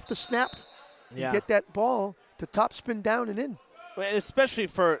 tough to snap Yeah. and get that ball to top spin down and in. Well, especially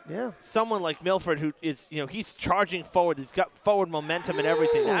for Yeah. someone like Milford, who is, he's charging forward. He's got forward momentum and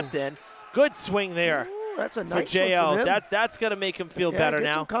everything. That's in. Good swing there Ooh, that's a for nice JL. one from him. That's going to make him feel Yeah, better get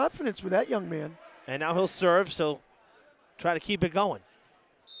now. some confidence with that young man. And now he'll serve, so try to keep it going.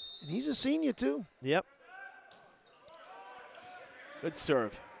 And he's a senior, too. Yep. Good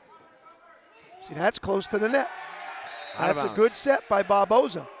serve. See, that's close to the net. Out of That's a bounds. good set by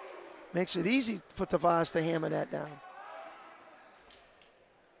Barboza. Makes it easy for Tavares to hammer that down.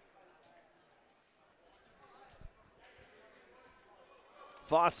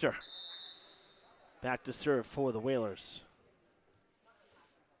 Foster back to serve for the Whalers.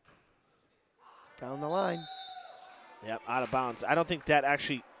 Down the line. Yep, out of bounds. I don't think that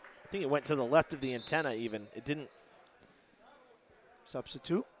actually, I think it went to the left of the antenna even. It didn't.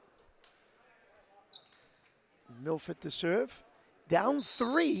 Substitute. Milford to serve. Down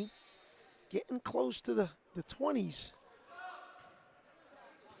 3. Getting close to the 20s.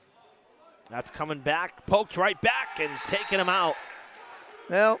 That's coming back, poked right back and taking him out.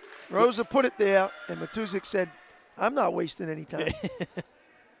 Well, Rosa put it there, and Matuzik said, I'm not wasting any time.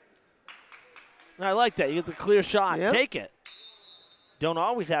 I like that. You get the clear shot. Yep. Take it. Don't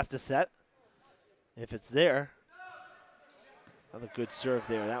always have to set if it's there. Another good serve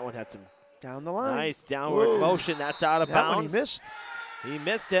there. That one had some Down the line. nice downward Whoa. motion. That's out of That bounds. one he missed. He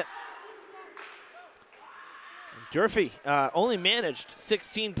missed it. Durfee only managed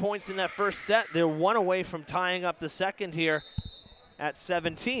 16 points in that first set. They're one away from tying up the second here at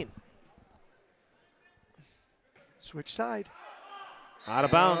 17. Switch side. Out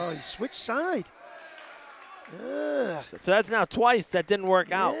of Oh, he bounds. switched side. Ugh, So that's now twice that didn't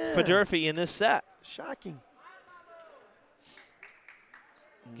work out for Yeah. Durfee in this set. shocking.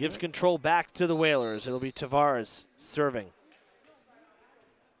 Gives control back to the Whalers. It'll be Tavares serving.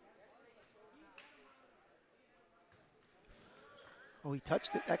 Oh, he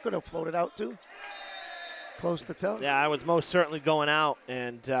touched it. That could have floated out, too. Close to tell. Yeah, I was most certainly going out.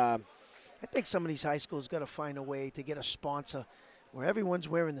 And I think some of these high schools got to find a way to get a sponsor where everyone's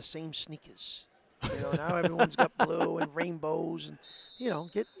wearing the same sneakers. Now everyone's got blue and rainbows, and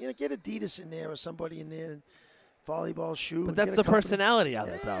get Adidas in there or somebody in there, and volleyball shoe. but that's the personality of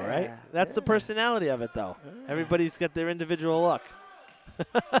it, though, right? Yeah, That's the personality of it, though. Everybody's got their individual look.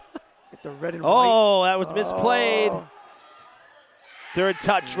 Get the red and white. Oh, that was misplayed. Oh. Third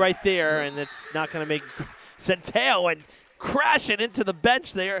touch right there, and it's not going to make Centeo and crashing into the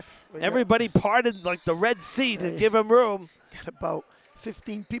bench there. Yeah. Everybody parted like the Red Sea to give him room. Got about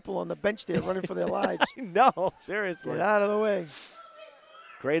 15 people on the bench there running for their lives. No, seriously. Get out of the way.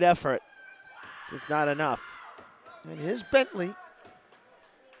 Great effort. Just not enough. And here's Bentley.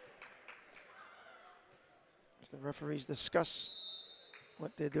 As the referees discuss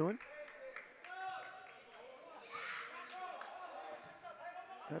what they're doing.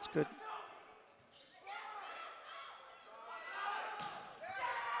 That's good.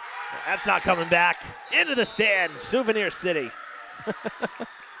 That's not coming back. Into the stand, Souvenir City.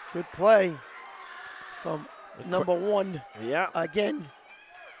 Good play from number 1 Yeah. again.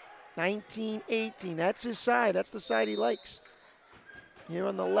 19-18. That's his side. That's the side he likes. Here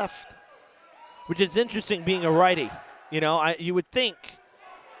on the left. Which is interesting being a righty. You would think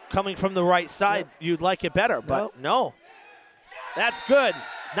coming from the right side, you'd like it better, but no. That's good.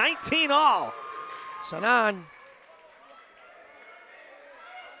 19 all. Sanan.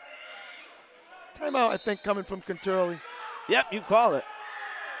 Timeout, I think, coming from Conturley. Yep, you call it.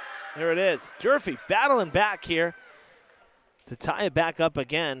 There it is. Durfee battling back here to tie it back up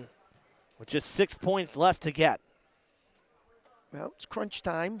again with just 6 points left to get. Well, it's crunch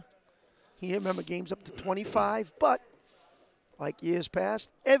time. Here, remember, games up to 25, but like years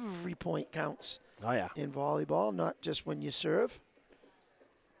past, every point counts Oh, yeah. in volleyball, not just when you serve.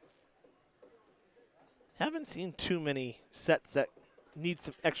 Haven't seen too many sets that need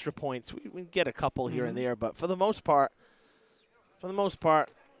some extra points. We get a couple here and there, but for the most part,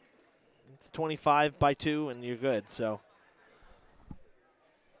 it's 25 by 2 and you're good. So,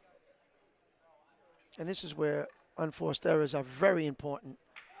 And this is where unforced errors are very important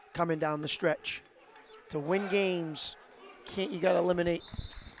coming down the stretch. To win games, you got to eliminate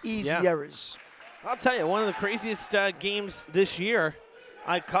easy errors. I'll tell you, one of the craziest games this year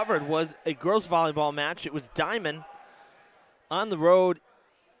I covered was a girls volleyball match. It was Diamond on the road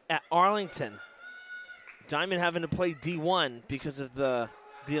at Arlington. Diamond having to play D1 because of the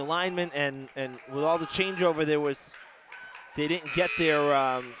alignment and with all the changeover, there was they didn't get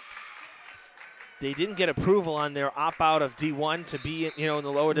their they didn't get approval on their opt-out of D1 to be in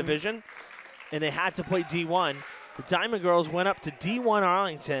the lower division, and they had to play D1. The Diamond Girls went up to D1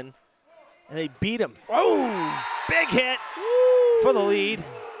 Arlington, and they beat them. Oh, big hit for the lead.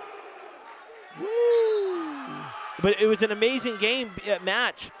 But it was an amazing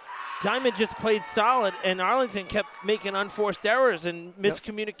match. Diamond just played solid, and Arlington kept making unforced errors and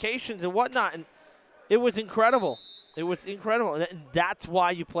miscommunications and whatnot, and it was incredible. It was incredible. And that's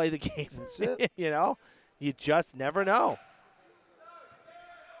why you play the game. That's it. You just never know.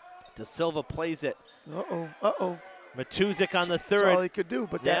 De Silva plays it. Uh-oh. Matuzik on the third. That's all he could do,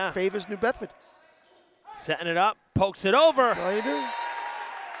 but that favors New Bedford. Setting it up, pokes it over. That's all you do.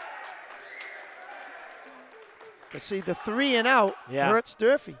 But see, the 3 and out hurts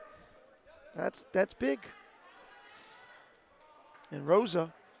Durfee. That's big. And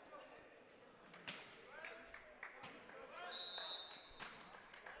Rosa.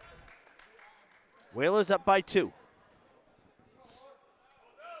 Whalers up by 2.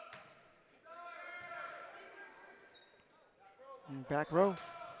 Back row.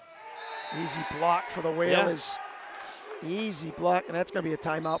 Easy block for the Whalers. Easy block, and that's going to be a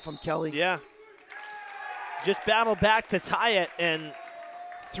timeout from Kelly. Yeah. Just battle back to tie it, and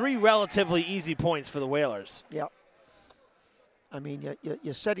 3 relatively easy points for the Whalers. Yep. I mean,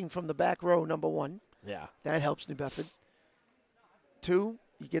 you're setting from the back row, number 1. Yeah. That helps New Bedford. 2,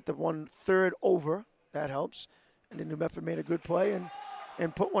 you get the 1/3 over. That helps. And then New Bedford made a good play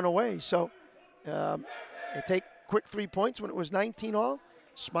and put one away. So they take quick 3 points when it was 19 all.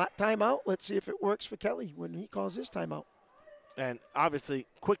 Smart timeout. Let's see if it works for Kelly when he calls his timeout. And obviously,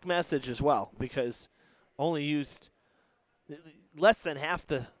 quick message as well, because only used less than half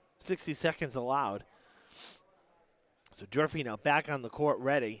the 60 seconds allowed. So Durfee now back on the court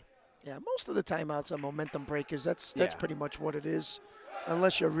ready. Yeah, most of the timeouts are momentum breakers. That's pretty much what it is,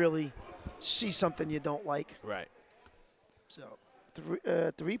 unless you really see something you don't like. Right. So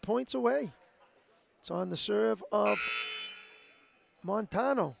 3 points away. It's on the serve of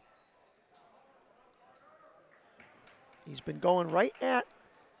Montano. He's been going right at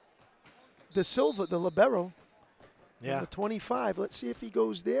De Silva, the libero. Yeah. Number 25. Let's see if he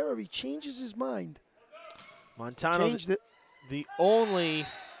goes there or he changes his mind. Montano, Changed it. the only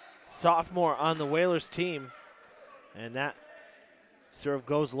sophomore on the Whalers team, and that serve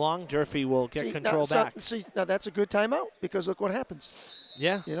goes long. Durfee will get control back. Now that's a good timeout, because look what happens.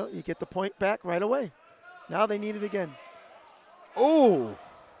 Yeah. You get the point back right away. Now they need it again. Oh.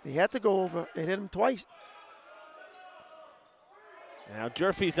 They had to go over. It hit him twice. Now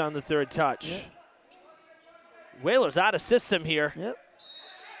Durfee's on the third touch. Yeah. Whalers out of system here. Yep.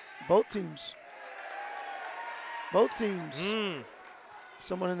 Both teams. Both teams.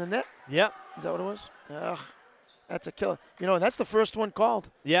 Someone in the net? Yep. Is that what it was? Ugh, that's a killer. And that's the first one called.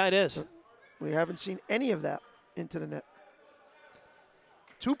 Yeah, it is. We haven't seen any of that into the net.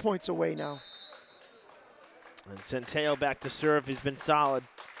 2 points away now. And Centeo back to serve. He's been solid.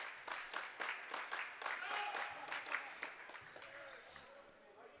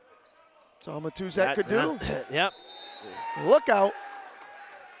 That's all Matuzik could do. Yep. Look out.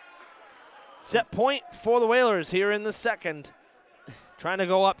 Set point for the Whalers here in the second. Trying to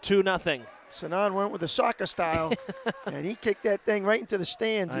go up 2-0. Sanan went with the soccer style, and he kicked that thing right into the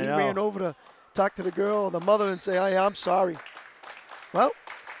stands. He ran over to talk to the girl or the mother and say, "Hey, I'm sorry." Well,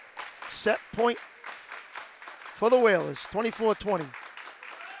 set point for the Whalers, 24-20.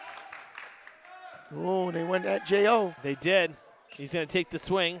 Oh, they went at J.O. They did. He's going to take the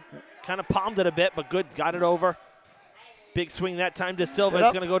swing. Kind of palmed it a bit, but good. Got it over. Big swing that time to Silva.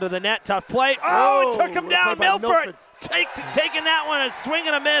 It's going to go to the net. Tough play. Oh, it took him down. Milford taking that one. A swing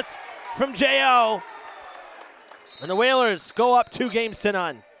and a miss from J.O. And the Whalers go up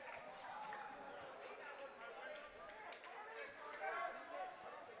 2-0.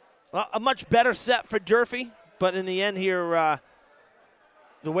 Well, a much better set for Durfee, but in the end here,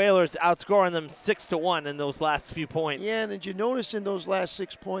 the Whalers outscoring them 6-1 in those last few points. Yeah, and did you notice in those last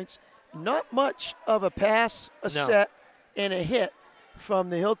 6 points, not much of a pass, set, and a hit from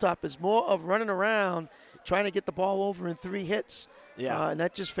the Hilltop. It's more of running around, trying to get the ball over in 3 hits. Yeah. And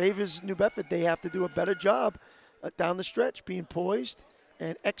that just favors New Bedford. They have to do a better job down the stretch, being poised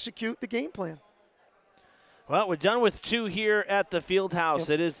and execute the game plan. Well, we're done with 2 here at the field house.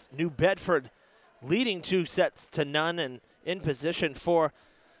 It is New Bedford leading 2-0 and in position for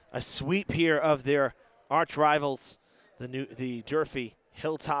a sweep here of their arch rivals, the Durfee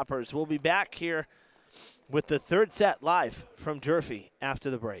Hilltoppers. We'll be back here with the third set live from Durfee after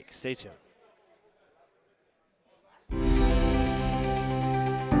the break. Stay tuned.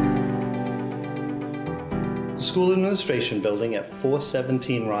 The school administration building at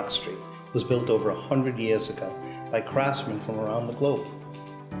 417 Rock Street was built over 100 years ago by craftsmen from around the globe.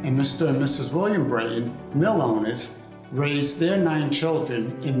 And Mr. and Mrs. William Brayton, mill owners, raised their 9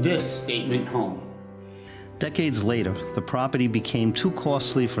 children in this statement home. Decades later, the property became too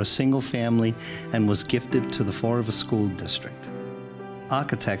costly for a single family and was gifted to the Fall River School District.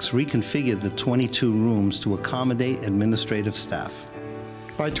 Architects reconfigured the 22 rooms to accommodate administrative staff.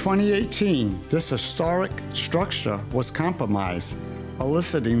 By 2018, this historic structure was compromised,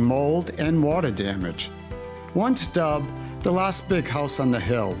 eliciting mold and water damage. Once dubbed the last big house on the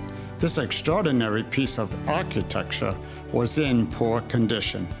hill, this extraordinary piece of architecture was in poor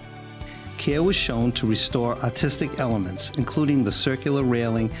condition. Care was shown to restore artistic elements, including the circular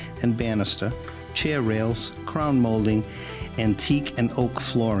railing and banister, chair rails, crown molding, antique and oak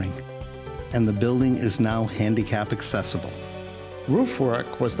flooring. And the building is now handicap accessible. Roof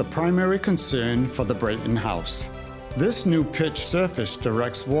work was the primary concern for the Brayton house. This new pitch surface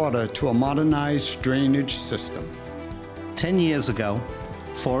directs water to a modernized drainage system. 10 years ago,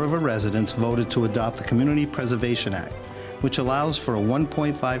 Fall River residents voted to adopt the Community Preservation Act, which allows for a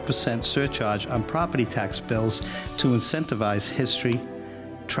 1.5% surcharge on property tax bills to incentivize history,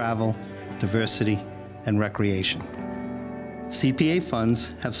 travel, diversity, and recreation. CPA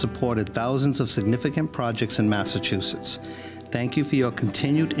funds have supported thousands of significant projects in Massachusetts. Thank you for your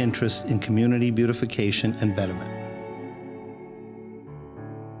continued interest in community beautification and betterment.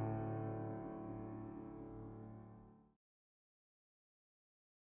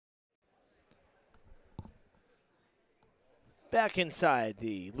 Back inside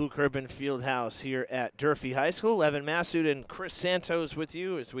the Luke Urban Fieldhouse here at Durfee High School. Evan Massoud and Chris Santos with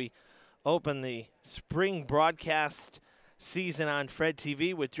you as we open the spring broadcast season on Fred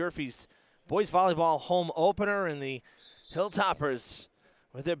TV with Durfee's boys volleyball home opener, and the Hilltoppers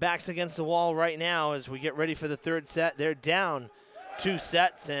with their backs against the wall right now as we get ready for the third set. They're down 2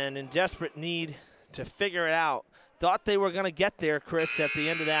 sets and in desperate need to figure it out. Thought they were going to get there, Chris, at the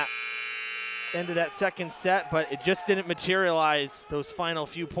end of that second set, but it just didn't materialize, those final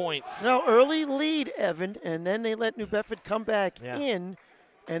few points. No, early lead, Evan, and then they let New Bedford come back in,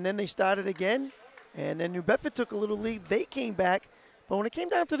 and then they started again, and then New Bedford took a little lead. They came back, but when it came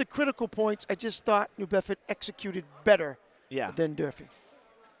down to the critical points, I just thought New Bedford executed better than Durfee.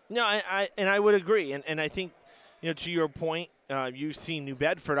 No, I would agree, and I think, to your point, you've seen New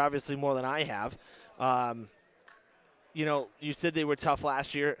Bedford obviously more than I have. You said they were tough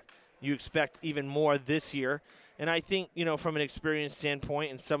last year. You expect even more this year. And I think, from an experience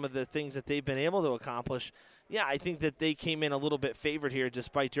standpoint and some of the things that they've been able to accomplish, I think that they came in a little bit favored here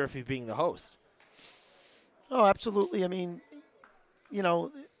despite Durfee being the host. Oh, absolutely. I mean,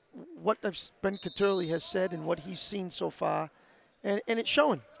 what Ben Caturli has said and what he's seen so far, and it's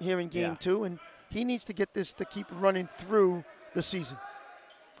showing here in Game 2, and he needs to get this to keep running through the season.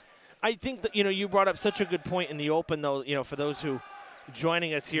 I think that, you brought up such a good point in the open, though, for those who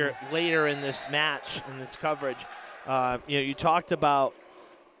joining us here later in this match, in this coverage. You talked about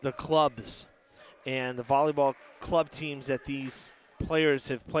the clubs and the volleyball club teams that these players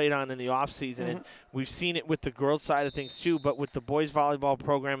have played on in the offseason. And we've seen it with the girls' side of things too, but with the boys' volleyball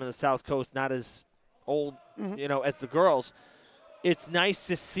program in the South Coast, not as old, as the girls, it's nice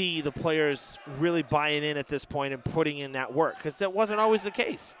to see the players really buying in at this point and putting in that work, because that wasn't always the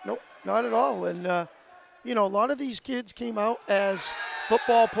case. Nope, not at all. And, a lot of these kids came out as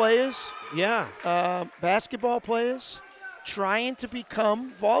football players, basketball players, trying to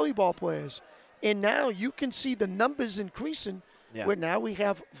become volleyball players. And now you can see the numbers increasing where now we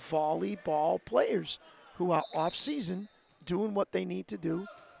have volleyball players who are off-season doing what they need to do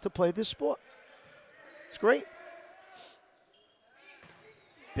to play this sport. It's great.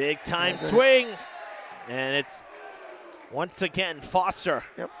 Big time swing. And it's, once again, Foster.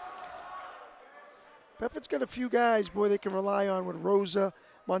 Yep. Bedford's got a few guys, boy, they can rely on with Rosa,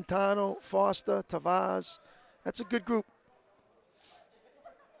 Montano, Foster, Tavaz. That's a good group.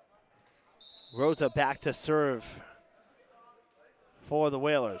 Rosa back to serve for the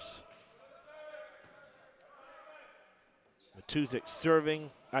Whalers. Matuzik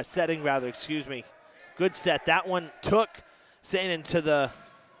setting, excuse me. Good set. That one took Sanin to the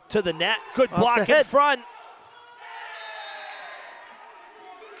net. Good block in front.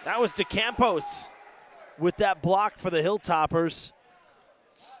 That was DeCampos with that block for the Hilltoppers.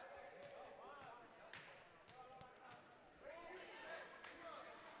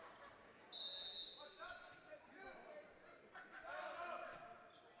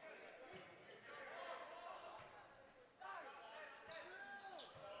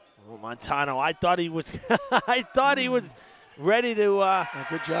 Oh, Montano, I thought he was ready to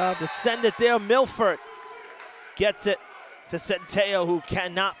good job to send it there. Milford gets it to Centeo, who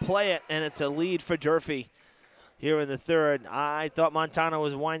cannot play it, and it's a lead for Durfee here in the third. I thought Montano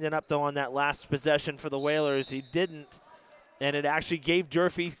was winding up, though, on that last possession for the Whalers. He didn't, and it actually gave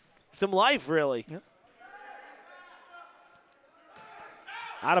Durfee some life, really. Yep.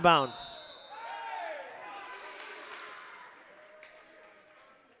 Out of bounds.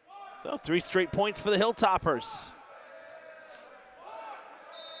 So 3 straight points for the Hilltoppers.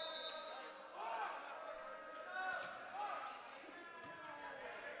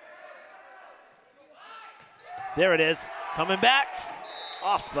 There it is, coming back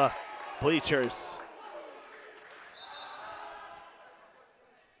off the bleachers.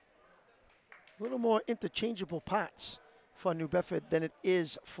 A little more interchangeable parts for New Bedford than it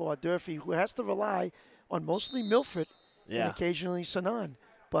is for Durfee, who has to rely on mostly Milford and occasionally Sanan.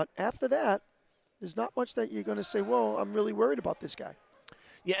 But after that, there's not much that you're going to say, well, I'm really worried about this guy.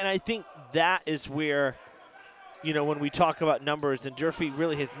 Yeah, and I think that is where, you know, when we talk about numbers, and Durfee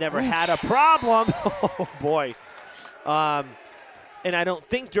really has never had a problem. Oh, boy. And I don't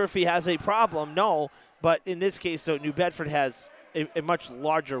think Durfee has a problem, no. But in this case, so New Bedford has a much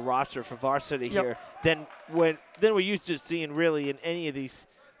larger roster for varsity here than we're used to seeing really in any of these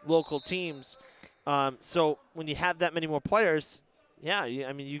local teams. So when you have that many more players, yeah,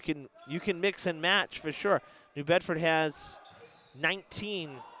 I mean, you can mix and match for sure. New Bedford has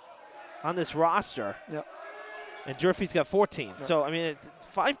 19 on this roster. Yep. And Durfee's got 14. Yep. So, I mean,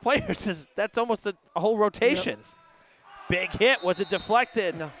 5 players, that's almost a whole rotation. Yep. Big hit. Was it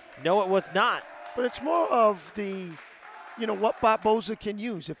deflected? No, it was not. But it's more of the, you know, what Barboza can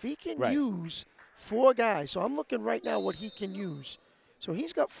use. If he can use 4 guys, so I'm looking right now what he can use. So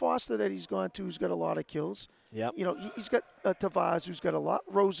he's got Foster that he's gone to, who's got a lot of kills. Yep. You know, he's got Tavaz, who's got a lot,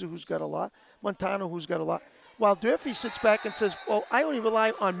 Rosa, who's got a lot, Montano, who's got a lot. While Durfee sits back and says, well, I only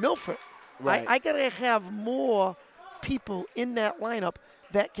rely on Milford. Right. I got to have more people in that lineup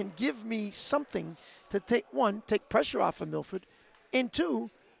that can give me something to take pressure off of Milford, and 2,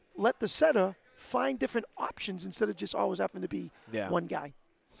 let the setter find different options instead of just always having to be one guy.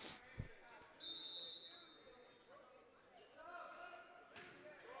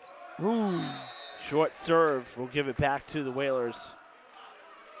 Ooh. Short serve. We'll give it back to the Whalers.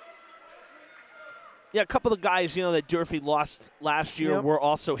 Yeah, a couple of guys, you know, that Durfee lost last year were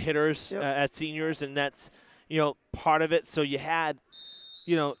also hitters as seniors, and that's, you know, part of it. So you had,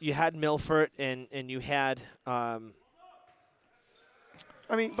 you know, you had Milford and you had. I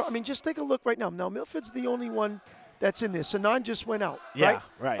mean, just take a look right now. Now Milford's the only one that's in this. Sanan just went out. Yeah,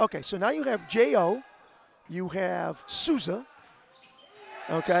 right. Okay, so now you have J.O., you have Souza,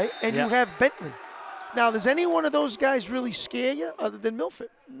 okay, and you have Bentley. Now, does any one of those guys really scare you other than Milford?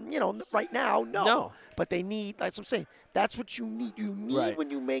 You know, right now, no. But they need, that's what I'm saying, that's what you need. You need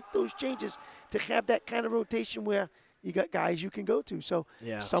when you make those changes to have that kind of rotation where you got guys you can go to. So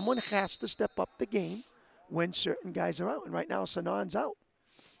someone has to step up the game when certain guys are out. And right now, Sanan's out.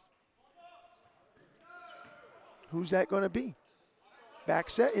 Who's that going to be? Back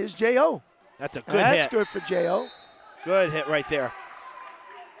set is J.O. That's a good hit. That's good for J.O. Good hit right there.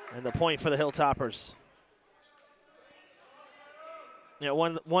 And the point for the Hilltoppers. You know,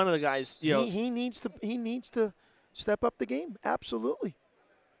 one of the guys, you know, he needs to step up the game. Absolutely.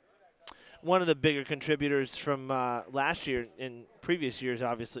 One of the bigger contributors from last year and previous years,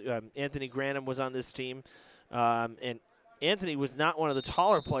 obviously, Anthony Granham was on this team, and Anthony was not one of the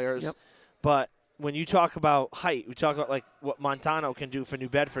taller players, but when you talk about height, we talk about like what Montano can do for New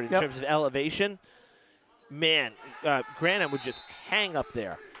Bedford in terms of elevation. Man, Granham would just hang up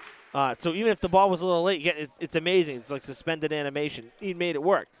there. So even if the ball was a little late, it's amazing. It's like suspended animation. He made it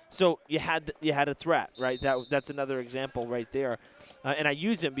work. So you had a threat, right? That's another example right there. And I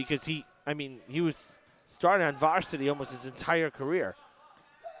use him because he was starting on varsity almost his entire career.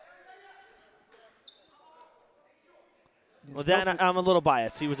 Well, then I'm a little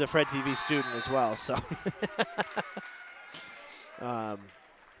biased. He was a Fred TV student as well, so.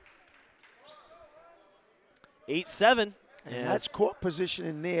 8-7. And that's court position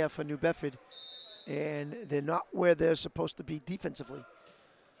in there for New Bedford, and they're not where they're supposed to be defensively.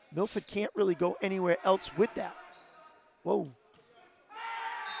 Milford can't really go anywhere else with that. Whoa.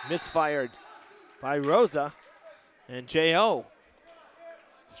 Misfired by Rosa, and J.O.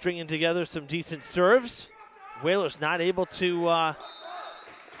 stringing together some decent serves. Whalers not able to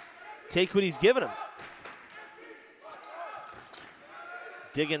take what he's given him.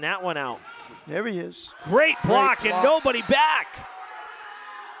 Digging that one out. There he is. Great block and nobody back.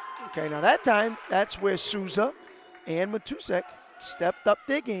 Okay, now that time, that's where Souza and Matusek stepped up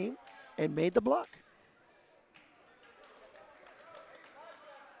their game and made the block.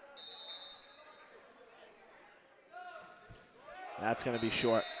 That's going to be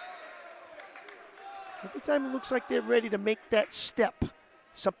short. Every time it looks like they're ready to make that step,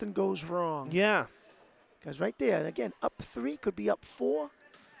 something goes wrong. Yeah. Because right there, and again, up 3, could be up 4.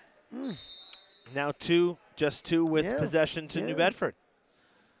 Now just two with possession to New Bedford.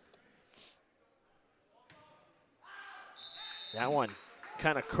 That one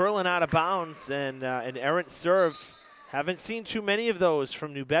kind of curling out of bounds, and an errant serve. Haven't seen too many of those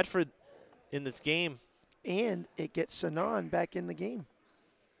from New Bedford in this game. And it gets Sanan back in the game.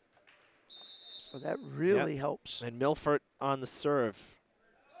 So that really helps. And Milford on the serve.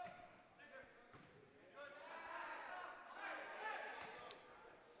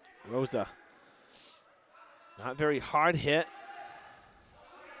 Rosa. Not very hard hit.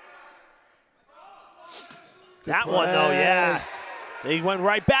 That one, though, yeah. They went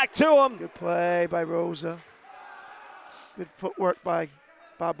right back to him. Good play by Rosa. Good footwork by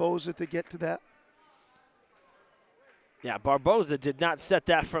Barboza to get to that. Yeah, Barboza did not set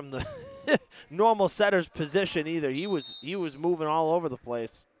that from the normal setter's position either. He was moving all over the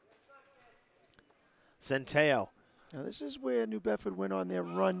place. Centeo. Now this is where New Bedford went on their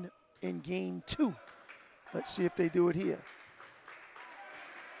run in game 2. Let's see if they do it here.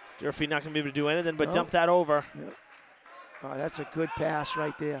 Durfee not going to be able to do anything but dump that over. Yep. Oh, that's a good pass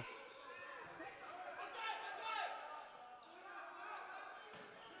right there.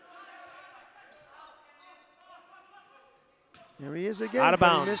 There he is again. Out of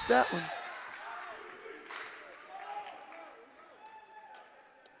bounds. He missed that one.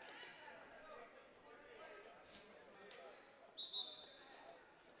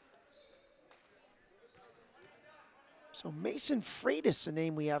 So Mason Freitas, a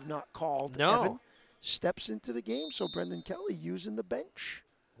name we have not called. No. Evan, steps into the game. So Brendan Kelly using the bench.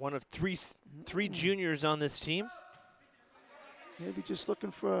 One of three juniors on this team. Maybe just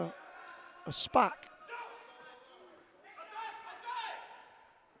looking for a spot.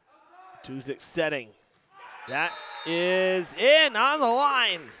 Tuzik setting. That is in on the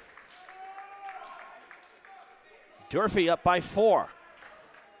line. Durfee up by 4.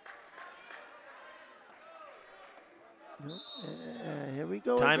 Here we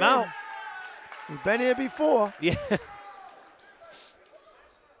go. Timeout. Again. We've been here before. Yeah.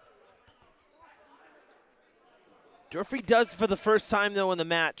 Durfee does for the first time, though, in the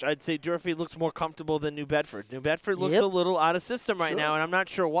match. I'd say Durfee looks more comfortable than New Bedford. New Bedford looks a little out of system right now, and I'm not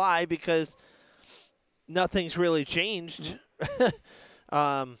sure why, because nothing's really changed.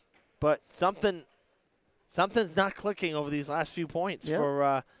 But something's not clicking over these last few points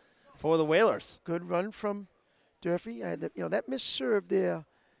for the Whalers. Good run from Durfee. That missed serve there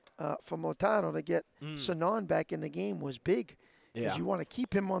for Montano to get Sanan back in the game was big. Because you want to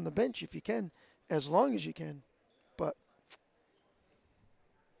keep him on the bench if you can, as long as you can. But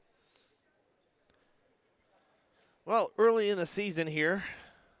well, early in the season here,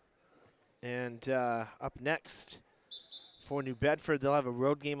 and up next for New Bedford, they'll have a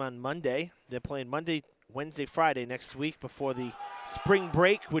road game on Monday. They're playing Monday, Wednesday, Friday next week before the spring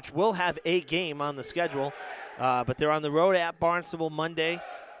break, which will have a game on the schedule. But they're on the road at Barnstable Monday,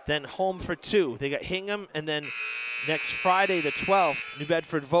 then home for 2. They got Hingham, and then next Friday, the 12th, New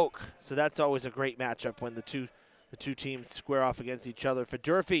Bedford Voke. So that's always a great matchup when the two teams square off against each other. For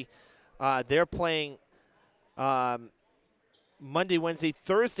Durfee, they're playing Monday, Wednesday,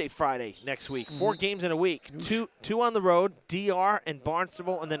 Thursday, Friday next week. 4 games in a week. Two on the road, DR and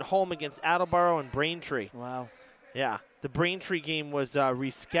Barnstable, and then home against Attleboro and Braintree. Wow. Yeah, the Braintree game was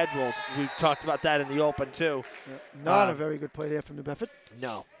rescheduled. We talked about that in the open, too. Not a very good play there from New Bedford.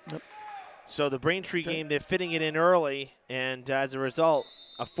 No. Nope. So the Braintree game, they're fitting it in early, and as a result,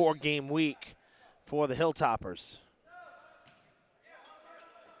 a 4-game week for the Hilltoppers.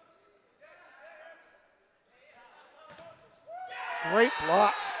 Great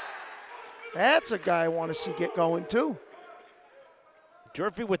block. That's a guy I want to see get going, too.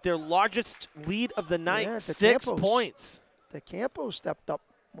 Durfee with their largest lead of the night, Yeah, 6 points. De Campo stepped up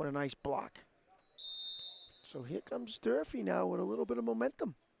with a nice block. So here comes Durfee now with a little bit of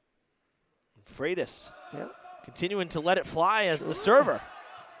momentum. Freitas Yeah. continuing to let it fly as the server.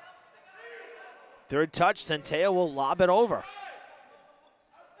 Third touch, Centeo will lob it over.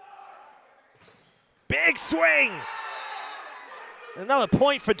 Big swing! Another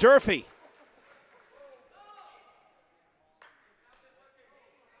point for Durfee.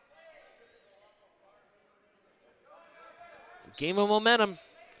 It's a game of momentum.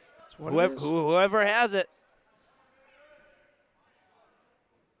 Whoever has it.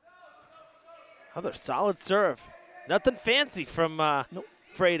 Another solid serve. Nothing fancy from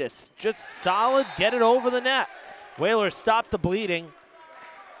Freitas. Just solid, get it over the net. Whalers stop the bleeding,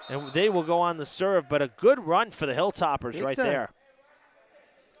 and they will go on the serve, but a good run for the Hilltoppers right there.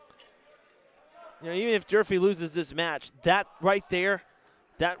 You know, even if Durfee loses this match, that right there,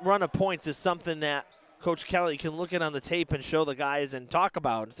 that run of points is something that Coach Kelly can look at on the tape and show the guys and talk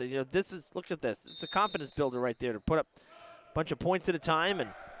about and say, you know, look at this. It's a confidence builder right there to put up a bunch of points at a time and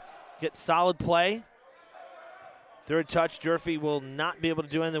get solid play. Third touch, Durfee will not be able to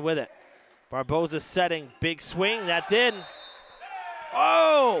do anything with it. Barboza setting, big swing, that's in.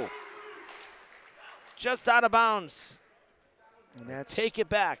 Oh! Just out of bounds. And that's take it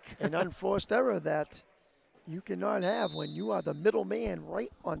back. An unforced error that you cannot have when you are the middle man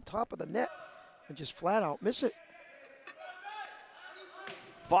right on top of the net and just flat out miss it.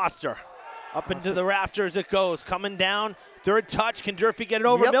 Foster up into the rafters it goes, coming down. Third touch, can Durfee get it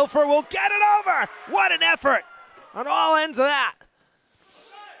over? Yep. Milford will get it over. What an effort on all ends of that.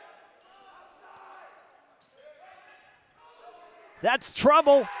 That's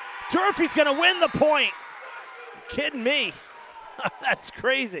trouble. Durfee's gonna win the point. Kidding me. That's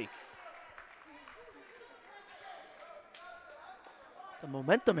crazy. The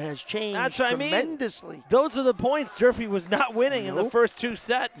momentum has changed That's what tremendously. I mean. Those are the points Durfee was not winning in the first two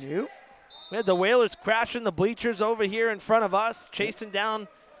sets. Nope. We had the Whalers crashing the bleachers over here in front of us, chasing down.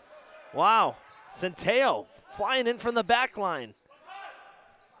 Wow. Centeo flying in from the back line.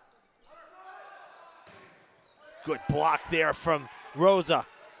 Good block there from Rosa.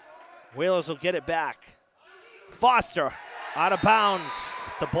 Whalers will get it back. Foster out of bounds.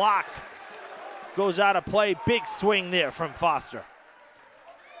 The block goes out of play. Big swing there from Foster.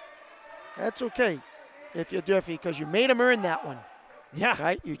 That's okay if you're Durfee because you made them earn that one. Yeah.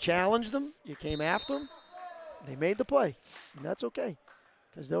 Right? You challenged them. You came after them. They made the play. And that's okay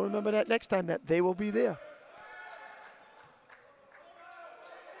because they'll remember that next time that they will be there.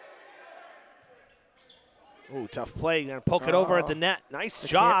 Ooh, tough play. Gonna poke it over at the net. Nice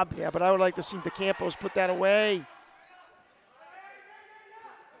job. Yeah, but I would like to see the Campos put that away.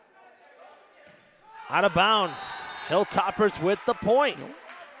 Out of bounds. Hilltoppers with the point.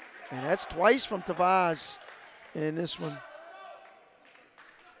 And that's twice from Tavares in this one.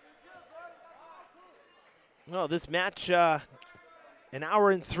 Well, this match, an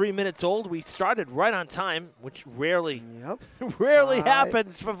hour and 3 minutes old. We started right on time, which rarely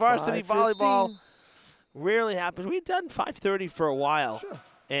happens for varsity volleyball. Rarely happens. We'd done 5:30 for a while. Sure.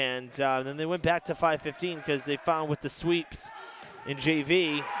 And then they went back to 5:15 because they found with the sweeps in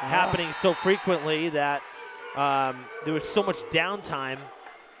JV happening so frequently that there was so much downtime.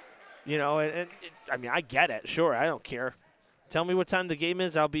 You know, I mean, I get it. Sure, I don't care. Tell me what time the game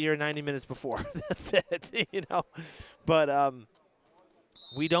is. I'll be here 90 minutes before. That's it, you know. But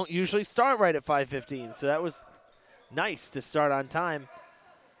we don't usually start right at 5:15, so that was nice to start on time.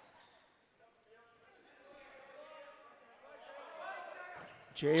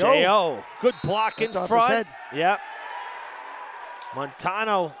 J.O. Good block in front. Yep.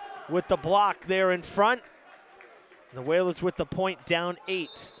 Montano with the block there in front. The Whalers with the point down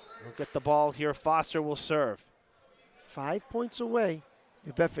 8. Look at the ball here. Foster will serve. 5 points away.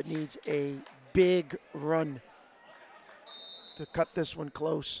 New Bedford needs a big run to cut this one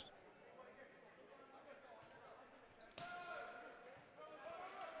close.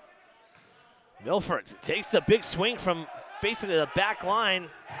 Milford takes the big swing from basically the back line.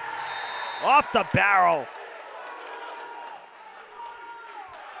 Off the barrel.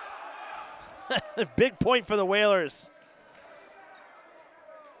 Big point for the Whalers.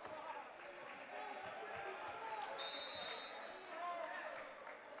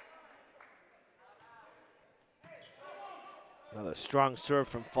 Another strong serve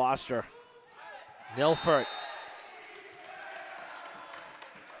from Foster. Milford.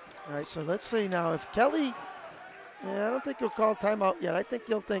 All right, so let's see now if Kelly, I don't think he'll call timeout yet. I think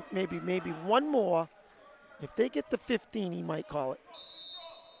he'll think maybe one more. If they get to 15, he might call it.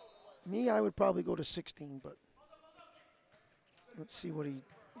 Me, I would probably go to 16, but let's see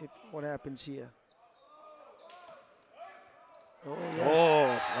what happens here. Oh, yes.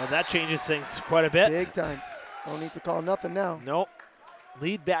 Oh, that changes things quite a bit. Big time. Don't need to call nothing now. Nope.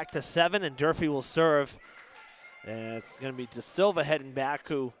 Lead back to 7, and Durfee will serve. And it's going to be De Silva heading back,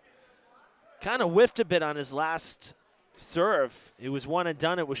 who kind of whiffed a bit on his last serve. It was one and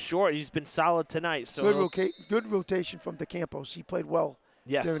done. It was short. He's been solid tonight. So good rotation from De Campos. He played well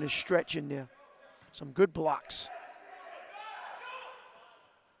during his stretch in there. Some good blocks.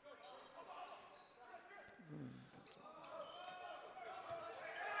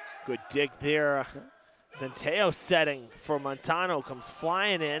 Good dig there. Centeo setting for Montano. Comes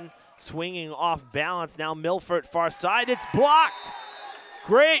flying in, swinging off balance. Now Milford far side. It's blocked.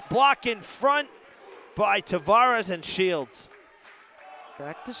 Great block in front by Tavares and Shields.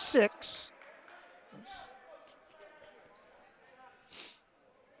 Back to 6.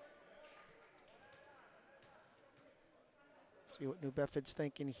 See what New Bedford's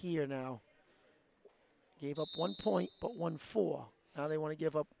thinking here now. Gave up 1 point, but won 4. Now they want to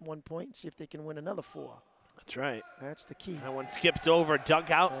give up 1 point and see if they can win another 4. That's right. That's the key. That one skips over, dug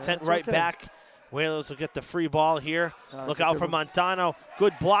out, sent right back. Whalers will get the free ball here. Look out for Montano.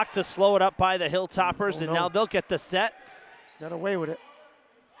 Good block to slow it up by the Hilltoppers, and now they'll get the set. Got away with it.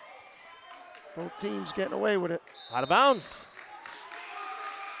 Both teams getting away with it. Out of bounds.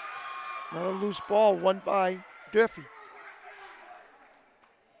 Another loose ball won by Durfee.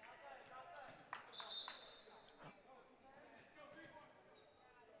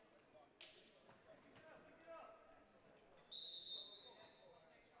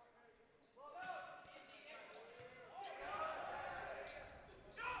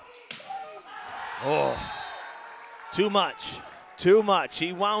 Oh, too much, too much.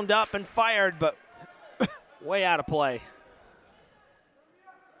 He wound up and fired, but way out of play.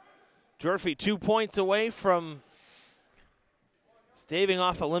 Durfee 2 points away from staving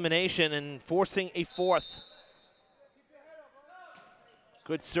off elimination and forcing a 4th.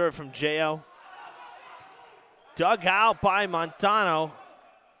 Good serve from J.O. Dug out by Montano.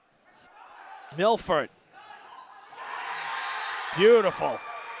 Milford. Beautiful.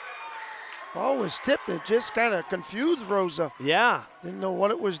 Ball was tipped. It just kind of confused Rosa. Yeah. Didn't know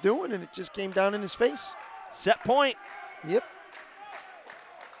what it was doing, and it just came down in his face. Set point. Yep.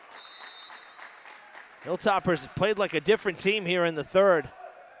 Hilltoppers played like a different team here in the 3rd.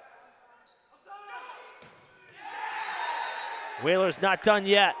 Whalers not done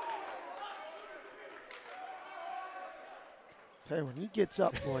yet. Tell you, when he gets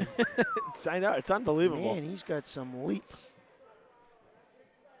up, boy. I know, it's unbelievable. Man, he's got some leap.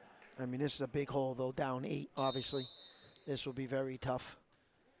 I mean, this is a big hole, though, down 8, obviously. This will be very tough.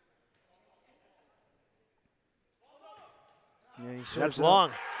 Yeah, that's long.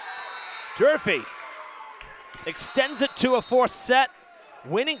 Durfee extends it to a 4th set,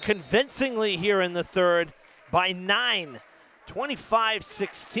 winning convincingly here in the 3rd by 9,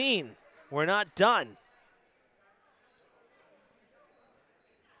 25-16. We're not done.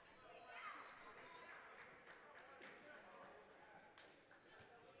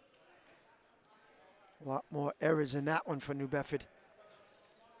 A lot more errors in that one for New Bedford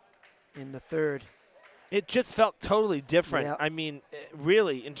in the 3rd. It just felt totally different. Yeah. I mean,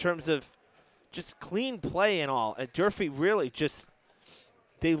 really, in terms of just clean play and all. Durfee really just,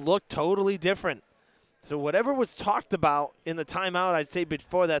 they looked totally different. So whatever was talked about in the timeout, I'd say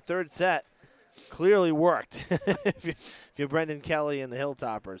before that 3rd set, clearly worked if you're Brendan Kelly and the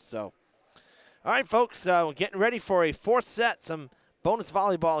Hilltoppers. So, all right, folks, we're getting ready for a 4th set, some bonus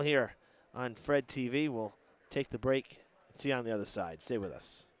volleyball here on Fred TV. We'll take the break and see you on the other side. Stay with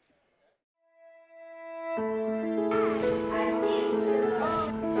us.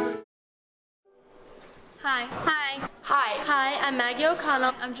 Hi. Hi. Hi. Hi, I'm Maggie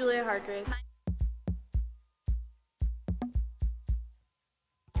O'Connell. I'm Julia Hargraves.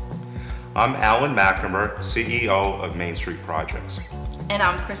 I'm Alan McNamara, CEO of Main Street Projects. And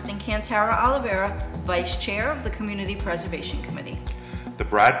I'm Kristen Cantara Oliveira, Vice Chair of the Community Preservation Committee. The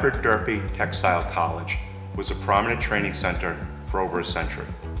Bradford Durfee Textile College was a prominent training center for over a century.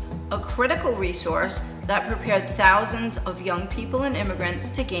 A critical resource that prepared thousands of young people and immigrants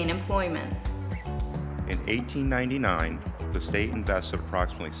to gain employment. In 1899, the state invested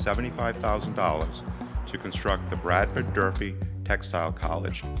approximately $75,000 to construct the Bradford Durfee Textile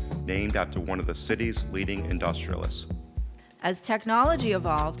College, named after one of the city's leading industrialists. As technology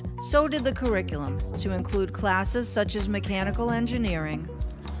evolved, so did the curriculum, to include classes such as mechanical engineering.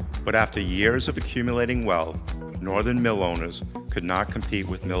 But after years of accumulating wealth, northern mill owners could not compete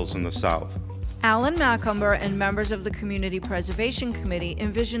with mills in the south. Alan Macumber and members of the Community Preservation Committee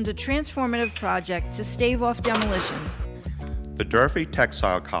envisioned a transformative project to stave off demolition. The Durfee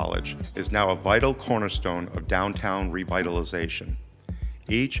Textile College is now a vital cornerstone of downtown revitalization.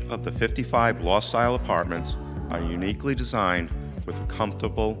 Each of the 55 law-style apartments are uniquely designed with a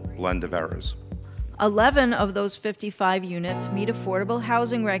comfortable blend of errors. 11 of those 55 units meet affordable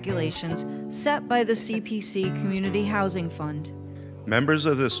housing regulations set by the CPC Community Housing Fund. Members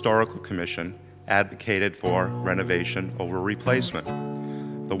of the Historical Commission advocated for renovation over replacement.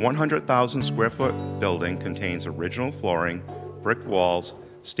 The 100,000 square foot building contains original flooring, brick walls,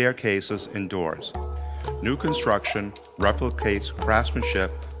 staircases, and doors. New construction replicates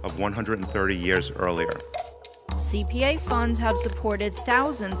craftsmanship of 130 years earlier. CPA funds have supported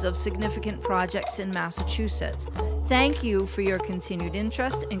thousands of significant projects in Massachusetts. Thank you for your continued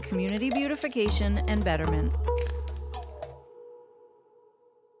interest in community beautification and betterment.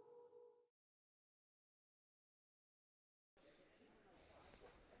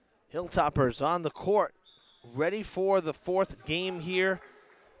 Hilltoppers on the court ready for the 4th game here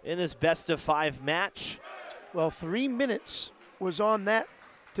in this best-of-5 match. Well, 3 minutes was on that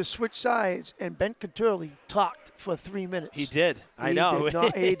to switch sides, and Ben Caturli talked for 3 minutes. He did. I know.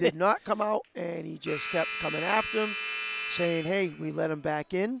 He did not come out, and he just kept coming after him, saying, hey, we let him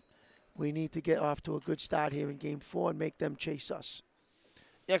back in. We need to get off to a good start here in Game 4 and make them chase us.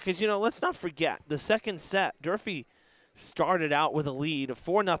 Yeah, because, let's not forget, the second set, Durfee started out with a lead, a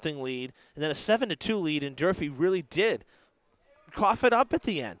 4-0 lead, and then a 7-2 lead, and Durfee really did cough it up at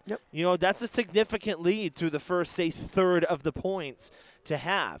the end. Yep. That's a significant lead through the first, say, third of the points to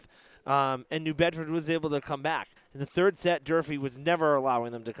have. And New Bedford was able to come back. In the third set, Durfee was never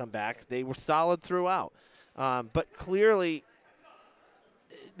allowing them to come back. They were solid throughout. But clearly,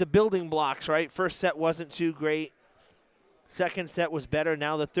 the building blocks, right? First set wasn't too great. Second set was better.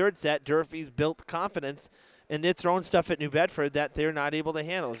 Now the third set, Durfee's built confidence, and they're throwing stuff at New Bedford that they're not able to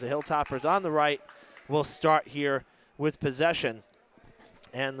handle. As the Hilltoppers on the right will start here with possession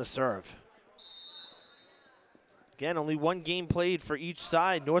and the serve. Again, only 1 game played for each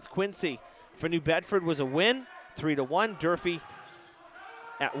side. North Quincy for New Bedford was a win, 3-1. Durfee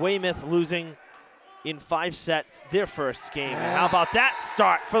at Weymouth losing in 5 sets their first game. And how about that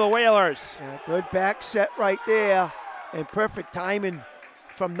start for the Whalers? Good back set right there, and perfect timing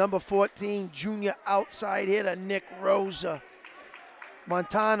from number 14, junior outside hitter Nick Rosa.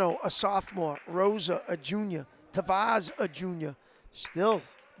 Montano, a sophomore. Rosa, a junior. Tavaz, a junior. Still,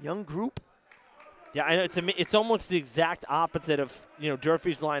 young group. Yeah, I know it's almost the exact opposite of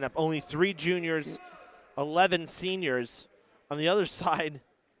Durfee's lineup. Only 3 juniors, 11 seniors. On the other side,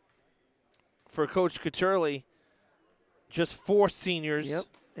 for Coach Caturli, just 4 seniors,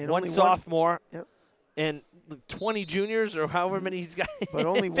 and 1 sophomore, Yep. and 20 juniors, or however many he's got. But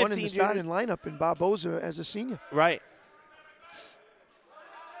only 1 in the juniors. starting lineup in Barboza as a senior. Right.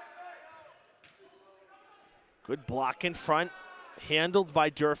 Good block in front, handled by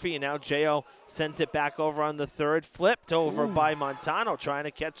Durfee, and now J.O. sends it back over on the third. Flipped over by Montano, trying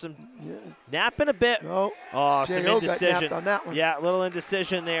to catch some napping a bit. No. Oh, some J.O. got indecision. napped on that one. Yeah, a little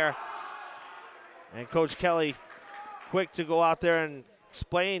indecision there. And Coach Kelly quick to go out there and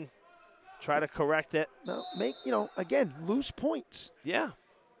explain, try to correct it. No, again, loose points. Yeah.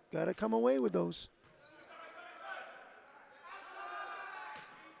 Got to come away with those.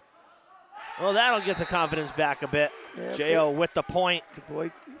 Well, that'll get the confidence back a bit. Yeah, J.O. with the point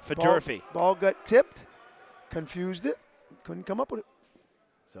for Durfee. Ball got tipped, confused it, couldn't come up with it.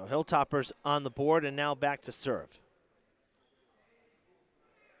 So Hilltoppers on the board, and now back to serve.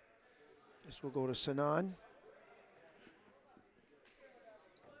 This will go to Sanan.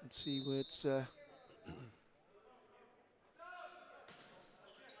 Let's see where it's.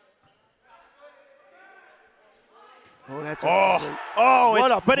 Oh, that's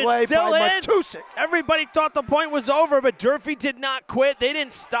but it's still in. Matusik. Everybody thought the point was over, but Durfee did not quit. They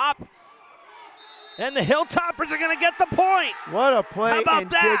didn't stop. And the Hilltoppers are going to get the point. What a play How about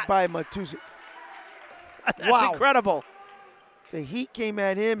and that? dig by Matusik. That's incredible. The heat came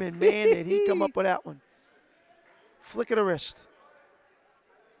at him, and man, did he come up with that one. Flick of the wrist.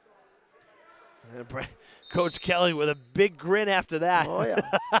 Coach Kelly with a big grin after that. Oh, yeah.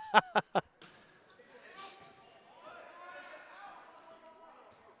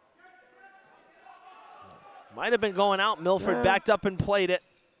 Might have been going out. Milford backed up and played it.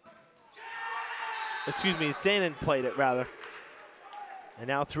 Excuse me, Sanan played it, rather. And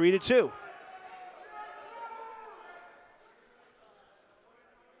now 3-2.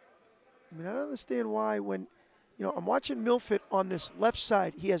 I mean, I don't understand why when, I'm watching Milford on this left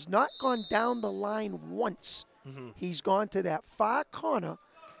side. He has not gone down the line once. He's gone to that far corner.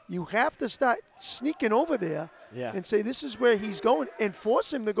 You have to start sneaking over there and say this is where he's going and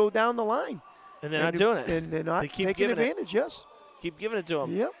force him to go down the line. And they're not doing it. And they're not taking advantage, yes. Keep giving it to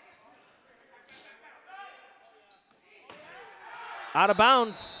him. Yep. Out of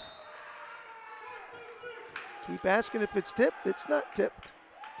bounds. Keep asking if it's tipped. It's not tipped.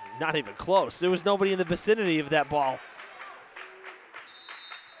 Not even close. There was nobody in the vicinity of that ball.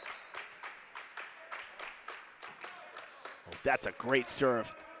 Oh, that's a great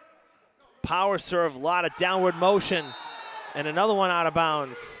serve. Power serve, a lot of downward motion. And another one out of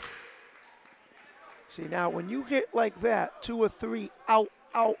bounds. See, now when you hit like that, 2 or 3, out,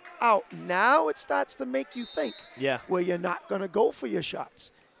 out, out, now it starts to make you think. Yeah. Where you're not going to go for your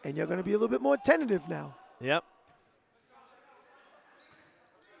shots. And you're going to be a little bit more tentative now. Yep.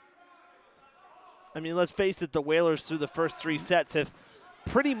 I mean, let's face it, the Whalers through the first 3 sets have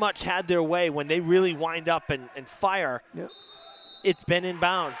pretty much had their way. When they really wind up and fire, it's been in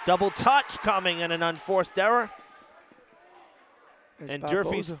bounds. Double touch coming and an unforced error. And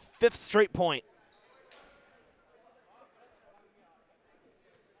Durfee's 5th straight point.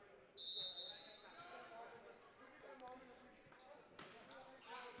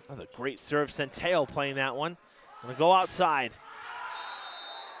 Another great serve. Centeo playing that one. Gonna go outside.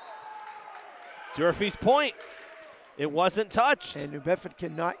 Durfee's point. It wasn't touched. And New Bedford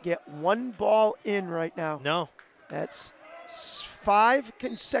cannot get one ball in right now. No. That's 5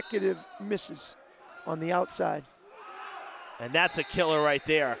 consecutive misses on the outside. And that's a killer right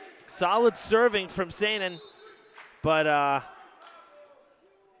there. Solid serving from Sainin, but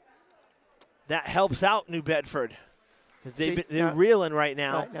that helps out New Bedford because they're reeling right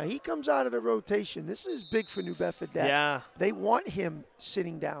now. Right, now he comes out of the rotation. This is big for New Bedford. That they want him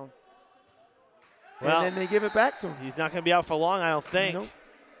sitting down. Well, and then they give it back to him. He's not going to be out for long, I don't think. Nope.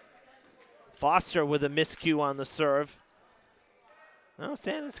 Foster with a miscue on the serve. No,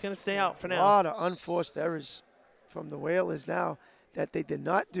 Sanders going to stay out for now. A lot of unforced errors from the Whalers now that they did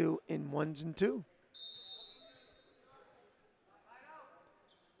not do in 1s and 2.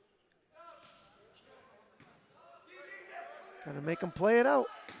 Got to make them play it out.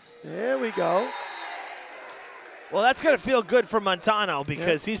 There we go. Well, that's going to feel good for Montano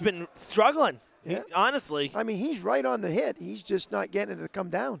because he's been struggling, honestly. I mean, he's right on the hit. He's just not getting it to come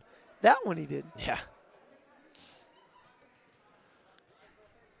down. That one he did. Yeah.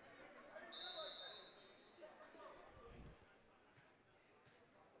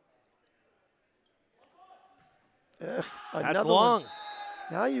 That's long. One.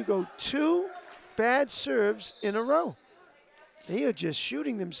 Now you go 2 bad serves in a row. They are just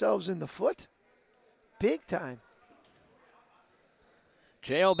shooting themselves in the foot. Big time.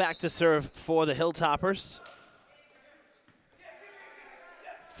 J.O. back to serve for the Hilltoppers.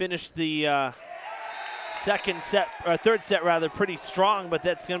 Finished the third set rather, pretty strong, but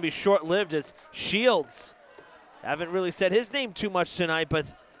that's going to be short-lived as Shields, haven't really said his name too much tonight, but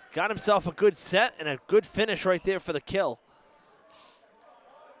got himself a good set and a good finish right there for the kill.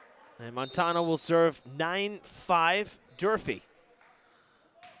 And Montano will serve 9-5 Durfee.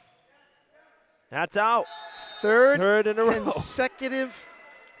 That's out. Third in a row. Consecutive.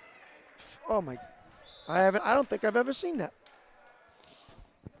 Oh my! I don't think I've ever seen that.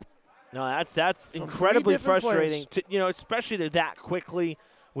 No, that's incredibly frustrating. Especially to that quickly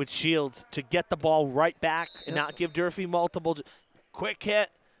with Shields to get the ball right back and not give Durfee multiple. Quick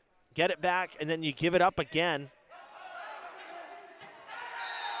hit, get it back, and then you give it up again.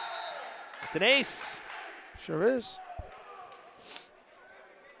 It's an ace. Sure is.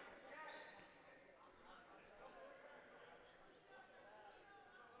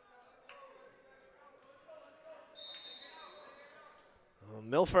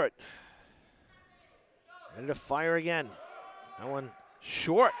 Milford ready to fire again. That one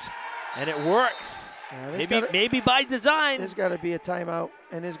short, and it works. Maybe by design. There's got to be a timeout,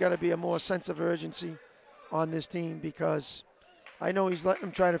 and there's got to be a more sense of urgency on this team because I know he's letting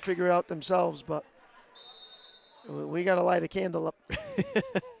them try to figure it out themselves, but we got to light a candle up.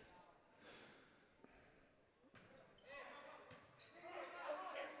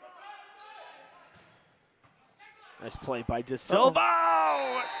 Nice play by De Silva.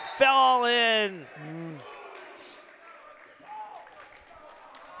 Oh, fell in.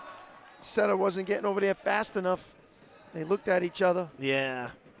 Setter wasn't getting over there fast enough. They looked at each other.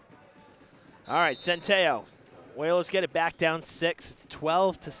 Yeah. All right, Centeo. Whalers get it back down 6. It's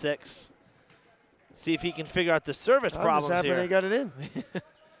 12-6. Let's see if he can figure out the service problems here. I'm just happy here. they got it in.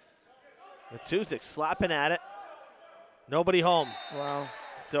 Matuzik slapping at it. Nobody home. Wow.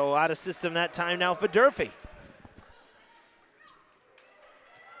 So out of system that time now for Durfee.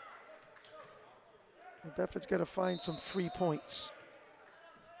 Bedford's got to find some free points.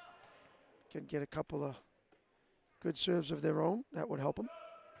 Can get a couple of good serves of their own. That would help them.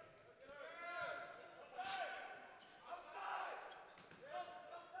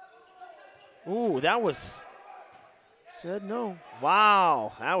 Ooh, that was... Said no.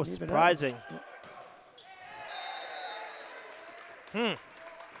 Wow, that was surprising.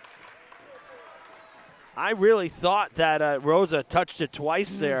 I really thought that Rosa touched it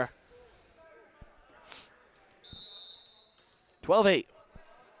twice there. 12-8.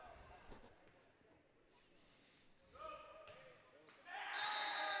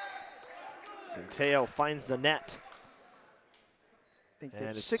 Centeo finds the net. I think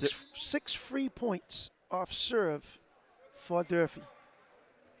that's six free points off serve for Durfee.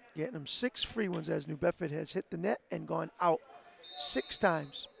 Getting them 6 free ones as New Bedford has hit the net and gone out 6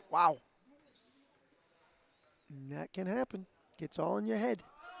 times. Wow. And that can happen. Gets all in your head.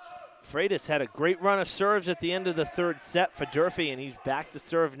 Freitas had a great run of serves at the end of the third set for Durfee, and he's back to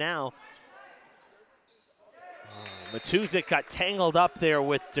serve now. Matuzik got tangled up there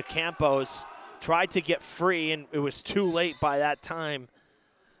with DeCampos. Tried to get free, and it was too late by that time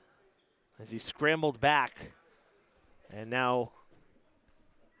as he scrambled back. And now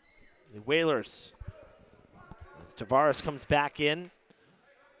The Whalers. As Tavares comes back in.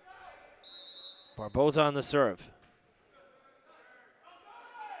 Barboza on the serve.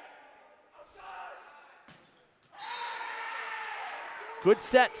 Good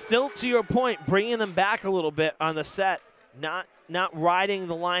set, still to your point, bringing them back a little bit on the set. Not riding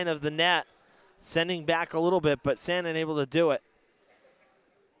the line of the net, sending back a little bit, but Sandin able to do it.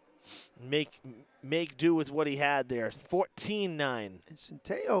 Make do with what he had there. 14-9. And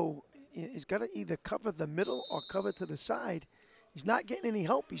Centeo, he's got to either cover the middle or cover to the side. He's not getting any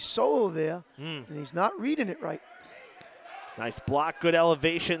help. He's solo there, and he's not reading it right. Nice block, good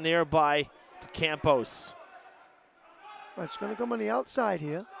elevation there by Campos. Well, it's going to come on the outside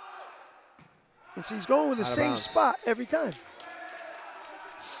here. And so he's going with the same spot every time.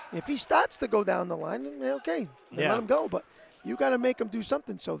 If he starts to go down the line, then okay, then let him go. But you got to make him do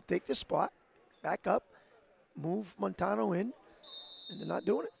something. So take the spot, back up, move Montano in, and they're not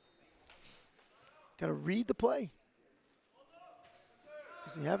doing it. Got to read the play.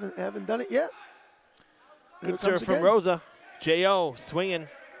 Because you haven't done it yet. Good serve from Rosa. J.O. swinging.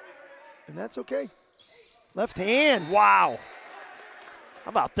 And that's okay. Left hand. Wow. How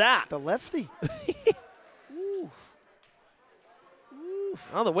about that? The lefty.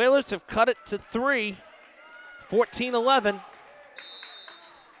 Well, the Whalers have cut it to 3. It's 14-11.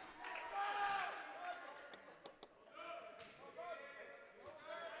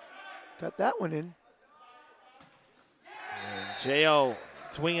 Got that one in. J.O.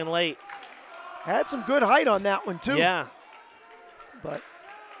 swinging late. Had some good height on that one, too. Yeah. But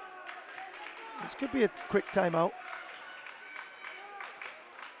this could be a quick timeout.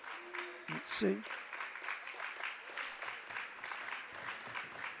 Let's see.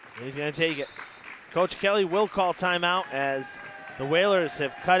 He's going to take it. Coach Kelly will call timeout as the Whalers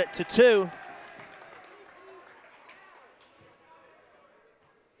have cut it to 2.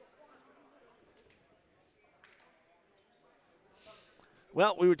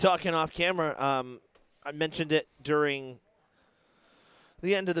 Well, we were talking off camera. I mentioned it during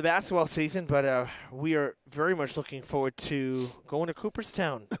the end of the basketball season, but we are very much looking forward to going to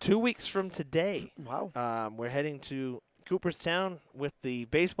Cooperstown 2 weeks from today. Wow. We're heading to Cooperstown with the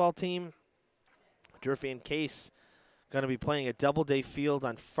baseball team. Durfee and Case going to be playing at Doubleday Field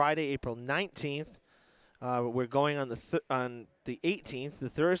on Friday, April 19th. We're going on the 18th, the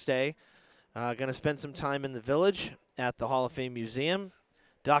Thursday. Going to spend some time in the Village at the Hall of Fame Museum.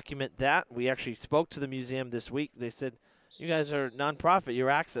 Document that. We actually spoke to the museum this week. They said, you guys are nonprofit. Your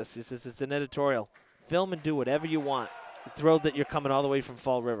access. He says it's an editorial. Film and do whatever you want. Thrilled that you're coming all the way from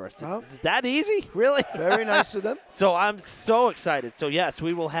Fall River. So, is it that easy? Really? Very nice of them. So I'm so excited. So, yes,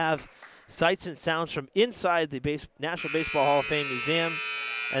 we will have sights and sounds from inside the National Baseball Hall of Fame Museum.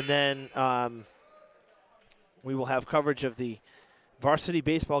 And then we will have coverage of the varsity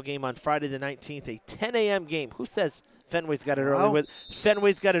baseball game on Friday the 19th, a 10 a.m. game. Who says Fenway's got it early with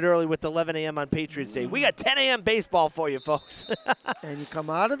Fenway's got it early with 11 a.m. on Patriots Day? We got 10 a.m. baseball for you, folks. And you come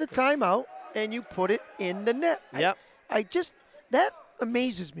out of the timeout and you put it in the net. Yep. That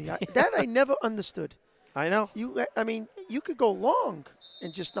amazes me. That I never understood. I know. I mean, you could go long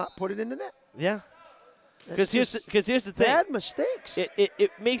and just not put it in the net. Yeah. Because here's the thing. Bad mistakes.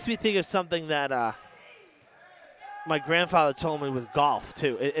 It makes me think of something that my grandfather told me with golf,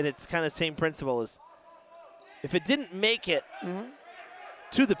 too. And it's kind of the same principle as if it didn't make it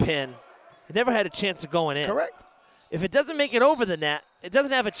to the pin, it never had a chance of going in. Correct. If it doesn't make it over the net, it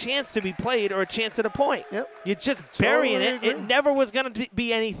doesn't have a chance to be played or a chance at a point. Yep. You're just burying it. It never was going to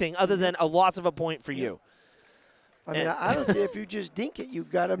be anything other than a loss of a point for you. I mean, I don't care if you just dink it. You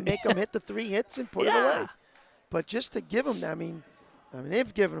got to make them hit the 3 hits and put it away. But just to give them, I mean,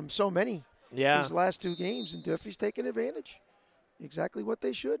 they've given them so many these last 2 games, and Durfee's taking advantage. Exactly what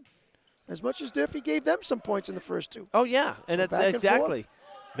they should. As much as Durfee gave them some points in the first 2. Oh, yeah, and So it's back and exactly.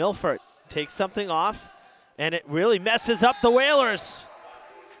 Milford takes something off, and it really messes up the Whalers.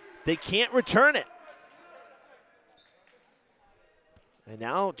 They can't return it. And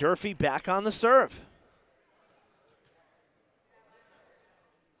now Durfee back on the serve.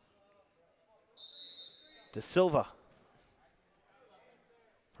 De Silva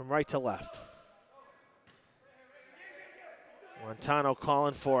from right to left. Montano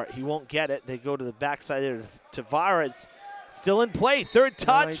calling for it. He won't get it. They go to the backside there. Tavares still in play. Third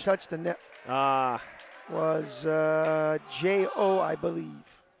touch. No, he touched the net. Was J.O., I believe.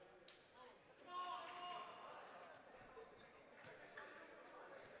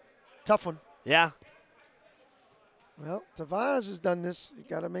 Tough one. Yeah. Well, Tavares has done this. You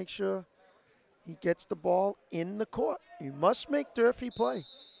got to make sure he gets the ball in the court. You must make Durfee play.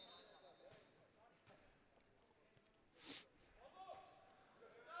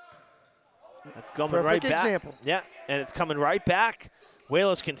 That's coming Perfect right back. example. Yeah, and it's coming right back.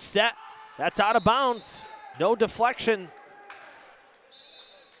 Whalers can set. That's out of bounds. No deflection.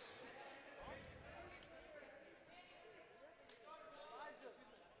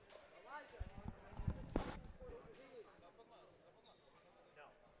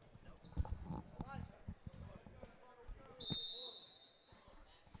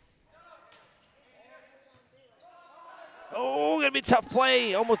 Oh, gonna be a tough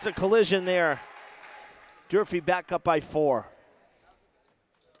play. Almost a collision there. Durfee back up by 4.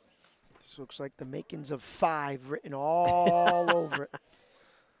 This looks like the makings of 5 written all over it.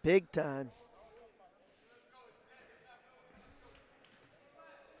 Big time.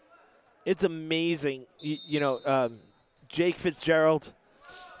 It's amazing. Jake Fitzgerald,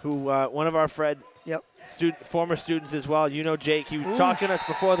 who one of our former students as well. You know Jake. He was talking to us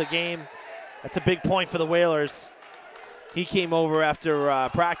before the game. That's a big point for the Whalers. He came over after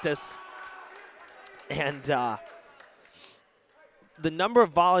practice. And the number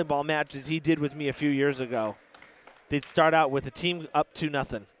of volleyball matches he did with me a few years ago, they'd start out with a team up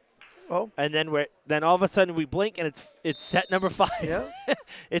 2-0. Oh. And then all of a sudden we blink and it's set number 5. Yeah.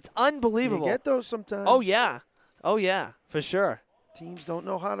 It's unbelievable. You get those sometimes. Oh, yeah. Oh, yeah, for sure. Teams don't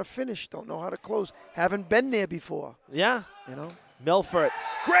know how to finish, don't know how to close. Haven't been there before. Yeah. You know? Milford.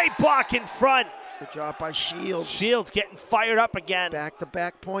 Great block in front. Good job by Shields. Shields getting fired up again.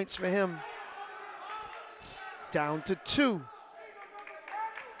 Back-to-back points for him. Down to 2.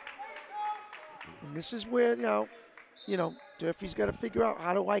 And this is where now, Durfee's got to figure out,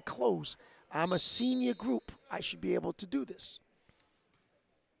 how do I close? I'm a senior group. I should be able to do this.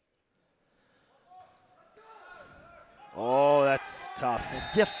 Oh, that's tough.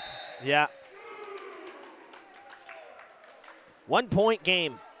 A gift. Yeah. 1-point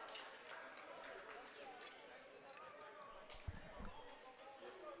game.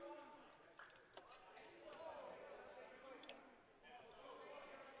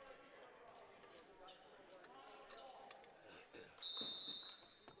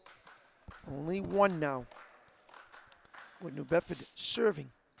 Only 1 now. With New Bedford serving.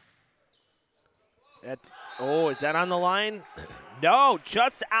 Is that on the line? No,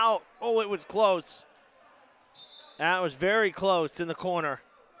 just out. Oh, it was close. That was very close in the corner.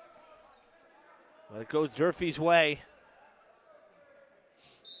 But it goes Durfee's way.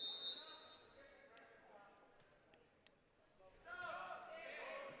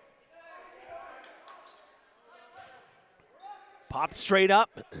 Pop straight up.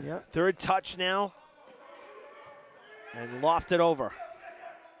 Yeah. Third touch now. And loft it over.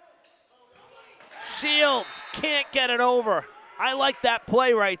 Shields can't get it over. I like that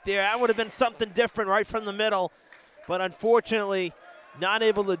play right there. That would have been something different right from the middle. But unfortunately, not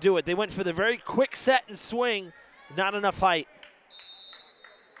able to do it. They went for the very quick set and swing. Not enough height.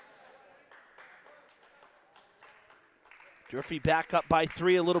 Durfee back up by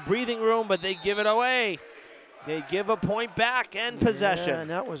 3. A little breathing room, but they give it away. They give a point back and possession. Yeah, and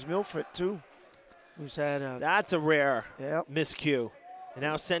that was Milford, too. Who's had a... That's a rare miscue. And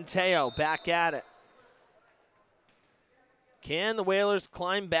now Centeo back at it. Can the Whalers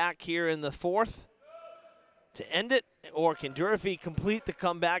climb back here in the 4th to end it? Or can Durfee complete the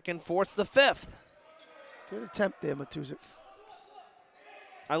comeback and force the 5th? Good attempt there, Matuszek.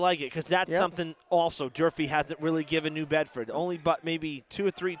 I like it because that's something also Durfee hasn't really given New Bedford. Only but maybe 2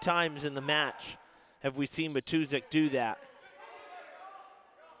 or 3 times in the match have we seen Matuszek do that.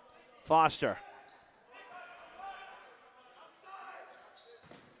 Foster.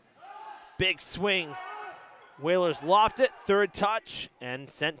 Big swing. Whalers loft it, 3rd touch, and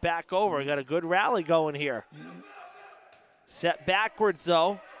sent back over. We got a good rally going here. Set backwards,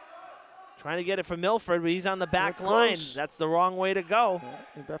 though. Trying to get it from Milford, but he's on the back line. That's the wrong way to go.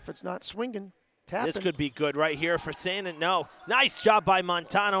 New Bedford's not swinging. Tapping. This could be good right here for Sandin. No. Nice job by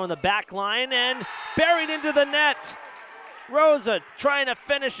Montano in the back line and buried into the net. Rosa trying to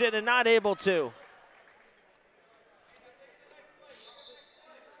finish it and not able to.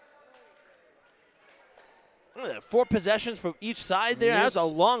 Look at that, 4 possessions from each side there. Yes. That's a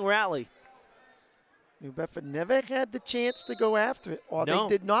long rally. New Bedford never had the chance to go after it, or they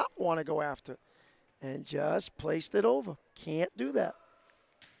did not want to go after it, and just placed it over. Can't do that.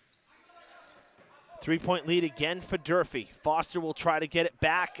 3-point lead again for Durfee. Foster will try to get it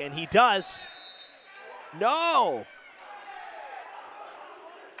back, and he does. No!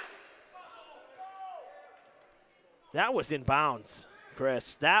 That was in bounds,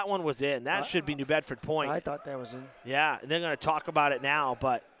 Chris. That one was in. That should be New Bedford point. I thought that was in. Yeah, and they're going to talk about it now,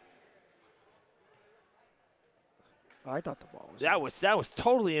 but I thought the ball was that was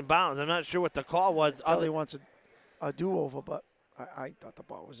totally in bounds. I'm not sure what the call was. Kelly wants a do-over, but I thought the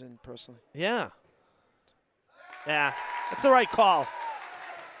ball was in personally. Yeah. Yeah, that's the right call.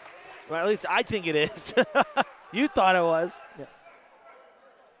 Well, at least I think it is. You thought it was. Yeah.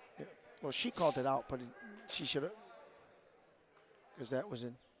 Well, she called it out, but she should have, because that was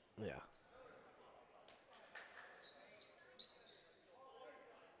in. Yeah.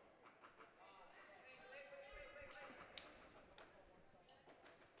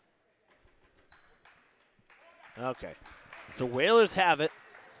 Okay. So Whalers have it.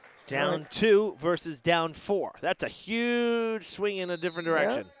 Down 2 versus down 4. That's a huge swing in a different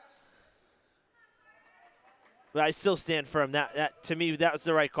direction. Yeah. But I still stand firm. That to me, that was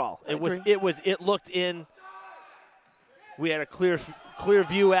the right call. I agree. It looked in. We had a clear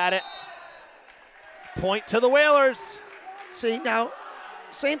view at it. Point to the Whalers. See, now,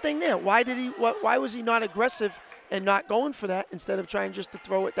 same thing there. Why was he not aggressive and not going for that instead of trying just to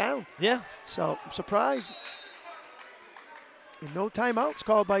throw it down? Yeah. So I'm surprised. And no timeouts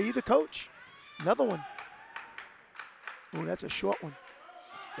called by either coach. Another one. Oh, that's a short one.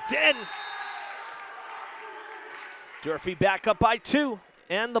 It's in. Durfee back up by 2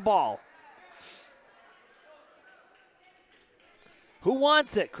 and the ball. Who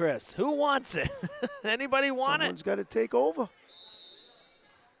wants it, Chris? Who wants it? Anybody want Someone's got to take over.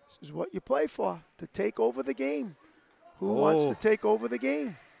 This is what you play for, to take over the game. Who wants to take over the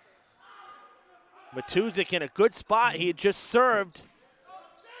game? Matuzik in a good spot. He had just served.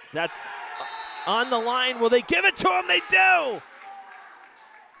 That's on the line. Will they give it to him? They do.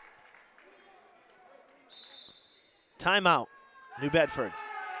 Timeout, New Bedford.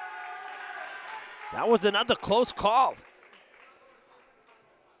 That was another close call.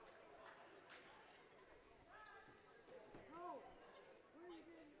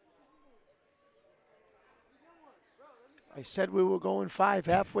 I said we were going 5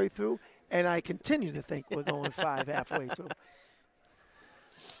 halfway through, and I continue to think we're going 5 halfway through.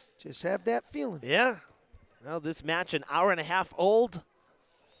 Just have that feeling. Yeah. Well, this match an hour and a half old.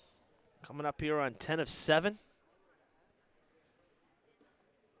 Coming up here on 10 of 7.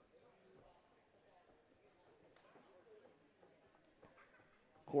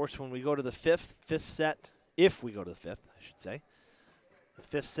 Of course, when we go to the fifth set, if we go to the fifth, I should say, the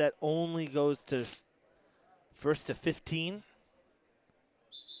fifth set only goes to first to 15.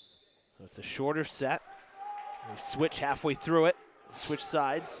 So it's a shorter set. We switch halfway through it, switch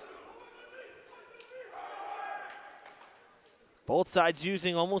sides. Both sides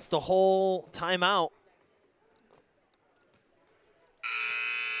using almost the whole timeout.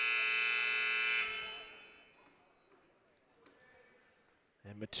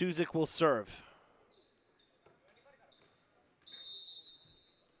 And Matuzik will serve.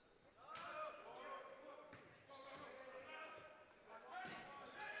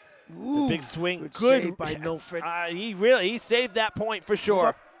 It's a big swing. Good save by Milford. He saved that point for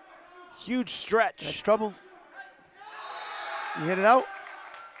sure. Huge stretch. That's trouble. You hit it out.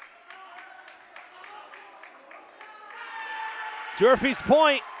 Durfee's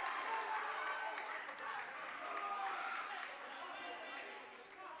point.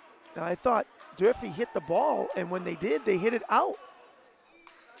 Now, I thought Durfee hit the ball, and when they did, they hit it out.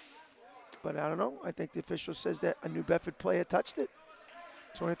 But I don't know. I think the official says that a New Bedford player touched it.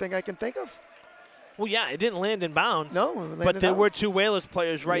 It's the only thing I can think of. Well, yeah, it didn't land in bounds. No, it landed but there out. were 2 Whalers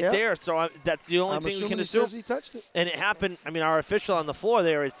players right there, so that's the only thing we can assume. Says he touched it. And it happened. I mean, our official on the floor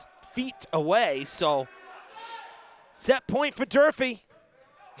there is feet away. So set point for Durfee.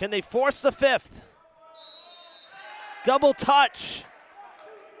 Can they force the 5th? Double touch.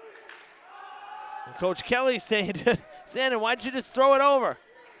 And Coach Kelly saying, Sandon, why'd you just throw it over?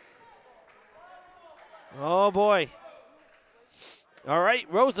 Oh, boy. All right,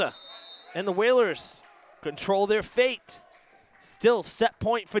 Rosa and the Whalers control their fate. Still set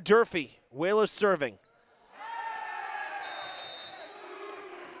point for Durfee. Whalers serving.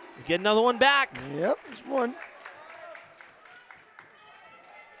 Get another one back. Yep, there's one.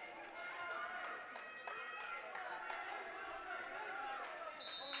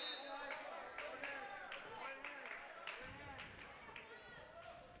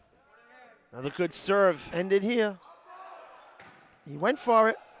 Another good serve. Ended here. He went for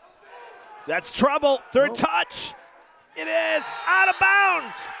it. That's trouble. Third touch. It is out of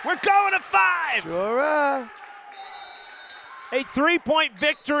bounds. We're going to 5. Sure are. A 3-point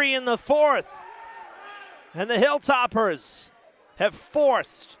victory in the 4th. And the Hilltoppers have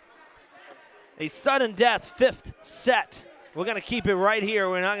forced a sudden death 5th set. We're going to keep it right here.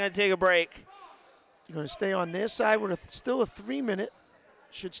 We're not going to take a break. You're going to stay on their side with still a 3-minute.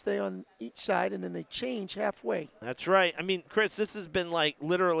 Should stay on each side, and then they change halfway. That's right. I mean, Chris, this has been like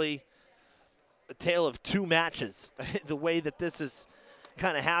literally a tale of two matches, the way that this has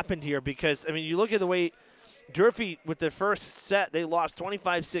kind of happened here, because, I mean, you look at the way Durfee, with their first set, they lost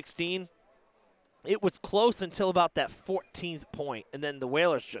 25-16. It was close until about that 14th point, and then the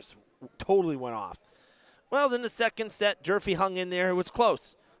Whalers just totally went off. Well, then the second set, Durfee hung in there. It was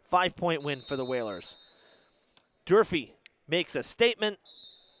close. 5-point win for the Whalers. Durfee makes a statement.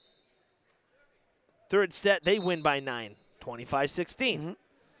 Third set, they win by 9, 25-16.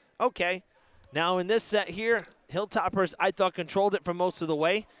 Okay. Now in this set here, Hilltoppers, I thought, controlled it for most of the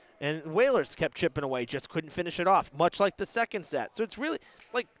way, and Whalers kept chipping away, just couldn't finish it off, much like the second set. So it's really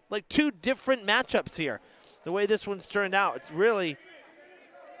like two different matchups here, the way this one's turned out. It's really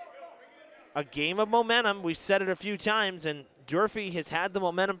a game of momentum. We've said it a few times, and Durfee has had the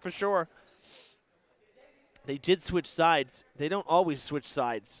momentum for sure. They did switch sides. They don't always switch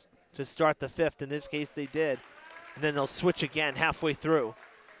sides to start the fifth. In this case, they did. And then they'll switch again halfway through.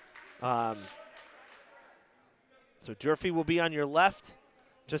 So Durfee will be on your left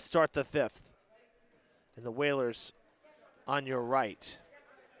to start the fifth, and the Whalers on your right.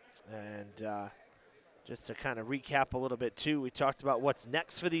 And just to kind of recap a little bit too, we talked about what's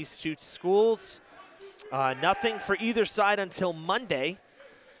next for these two schools. Nothing for either side until Monday.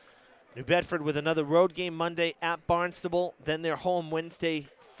 New Bedford with another road game Monday at Barnstable. Then they're home Wednesday,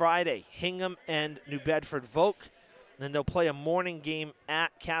 Friday. Hingham and New Bedford Voke. Then they'll play a morning game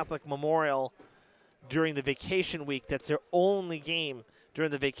at Catholic Memorial during the vacation week. That's their only game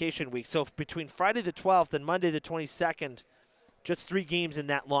during the vacation week. So between Friday the 12th and Monday the 22nd, just 3 games in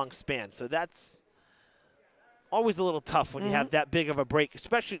that long span. So that's always a little tough when you have that big of a break,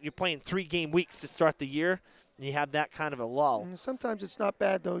 especially if you're playing 3-game weeks to start the year and you have that kind of a lull. Sometimes it's not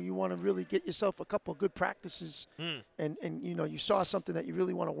bad, though. You want to really get yourself a couple of good practices and you know, you saw something that you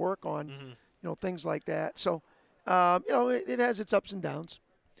really want to work on, you know, things like that. So, you know, it has its ups and downs.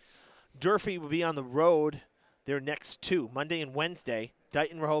 Durfee will be on the road their next 2, Monday and Wednesday,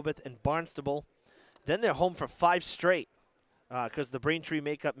 Dighton, Rehoboth, and Barnstable. Then they're home for 5 straight because the Braintree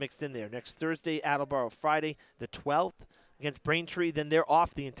makeup mixed in there. Next Thursday, Attleboro, Friday the 12th against Braintree. Then they're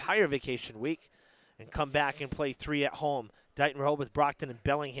off the entire vacation week and come back and play 3 at home. Dighton, Rehoboth, Brockton, and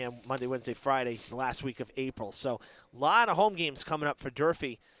Bellingham Monday, Wednesday, Friday, the last week of April. So a lot of home games coming up for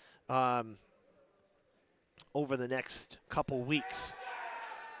Durfee over the next couple weeks.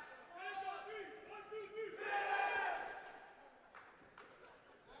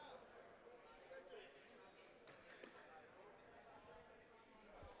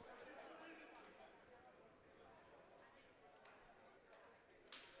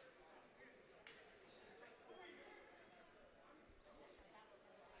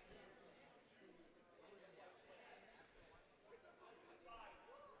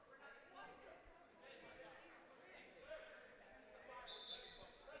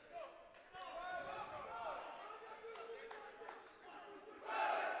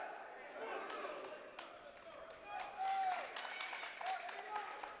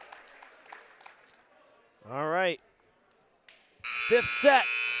 All right. 5th set.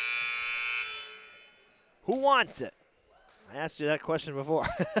 Who wants it? I asked you that question before.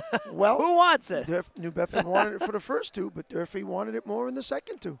 Well, who wants it? New Bedford wanted it for the first 2, but Durfee wanted it more in the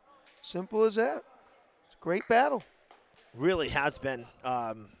second 2. Simple as that. It's a great battle. Really has been.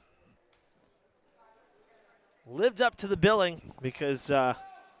 Lived up to the billing because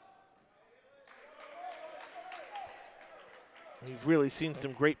we've really seen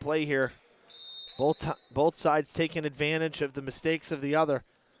some great play here. Both sides taking advantage of the mistakes of the other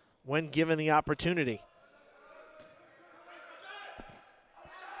when given the opportunity.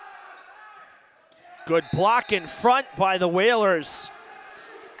 Good block in front by the Whalers.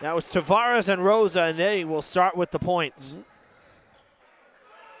 That was Tavares and Rosa, and they will start with the points.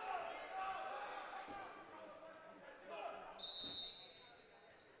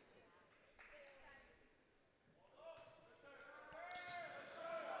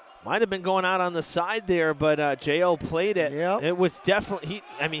 Might have been going out on the side there, but J.O. played it. Yep. It was definitely,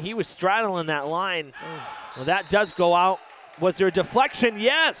 he was straddling that line. Well, that does go out. Was there a deflection?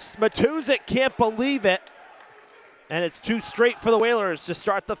 Yes. Matuzik can't believe it. And it's 2 straight for the Whalers to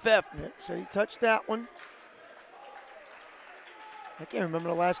start the 5th. Yep, so he touched that one. I can't remember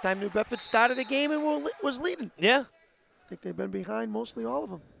the last time New Bedford started a game and was leading. Yeah. I think they've been behind mostly all of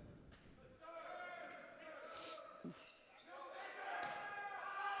them.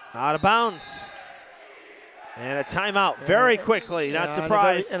 Out of bounds. And a timeout very quickly. Not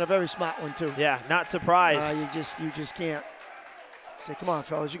surprised. And a very smart one, too. Yeah, not surprised. You just can't. Say, come on,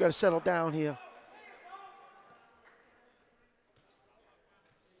 fellas, you got to settle down here.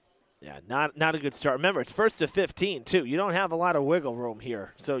 Yeah, not a good start. Remember, it's 1st to 15, too. You don't have a lot of wiggle room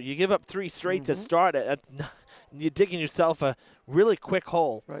here. So you give up 3 straight to start it. You're digging yourself a really quick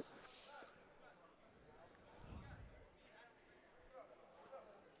hole. Right.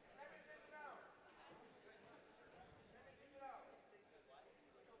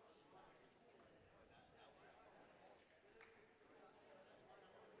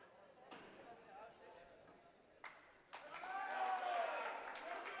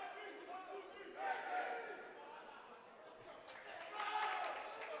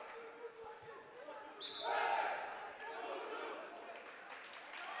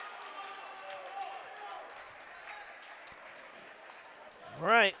 All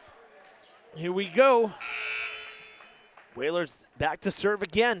right, here we go. Whalers back to serve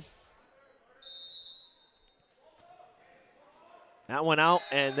again. That one out,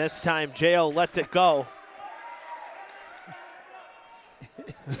 and this time J.O. lets it go.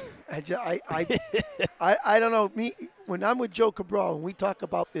 I don't know. Me, when I'm with Joe Cabral, and we talk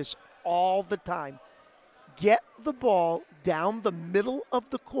about this all the time, get the ball down the middle of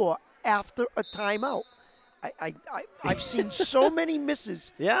the court after a timeout. I've seen so many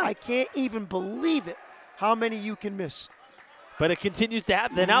misses. Yeah. I can't even believe it, how many you can miss. But it continues to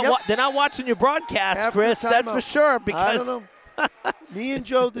happen. They're not watching your broadcast, After Chris, that's for sure. Because I don't know. Me and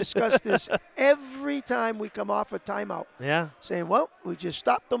Joe discuss this every time we come off a timeout. Yeah. Saying, well, we just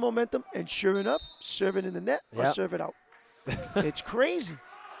stop the momentum, and sure enough, serve it in the net or serve it out. It's crazy.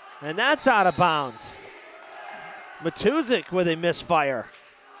 And that's out of bounds. Matuzik with a misfire.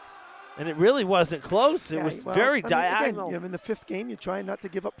 And it really wasn't close. It was very diagonal. Again, in the 5th game, you're trying not to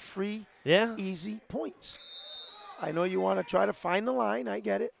give up free, easy points. I know you want to try to find the line. I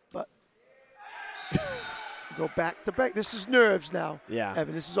get it, but go back to back. This is nerves now,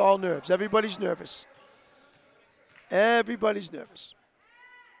 Evan. This is all nerves. Everybody's nervous. Everybody's nervous.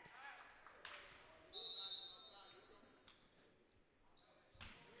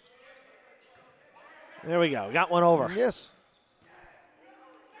 There we go. Got one over. Yes.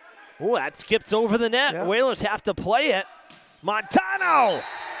 Oh, that skips over the net. Yeah. Whalers have to play it. Montano.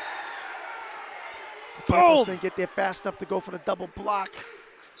 Boom. Didn't get there fast enough to go for the double block.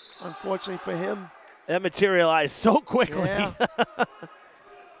 Unfortunately for him. That materialized so quickly. Yeah.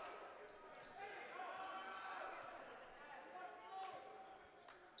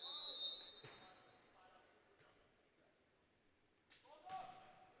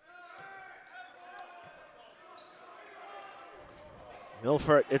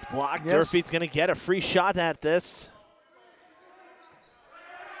 Milford, it's blocked. Yes. Durfee's going to get a free shot at this.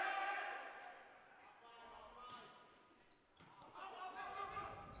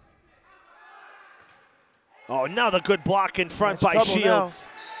 Oh, another good block in front by Shields.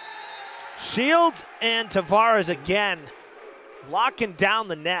 Shields and Tavares again locking down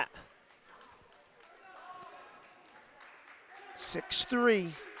the net. 6-3.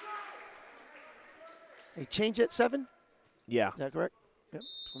 They change at 7? Yeah. Is that correct? Yep,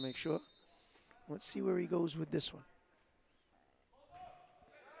 so make sure. Let's see where he goes with this one.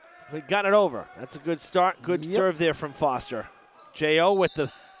 We got it over. That's a good start. Good serve there from Foster. J.O. with the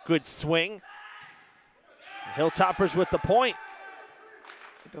good swing. Hilltoppers with the point.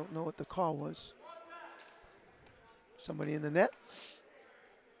 I don't know what the call was. Somebody in the net?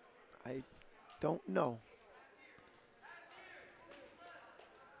 I don't know.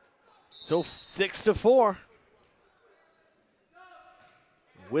 So 6-4.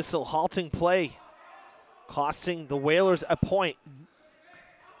 Whistle halting play, costing the Whalers a point.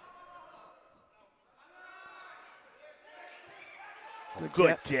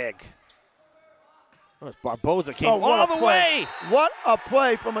 Good dig. Barboza came all the way. What a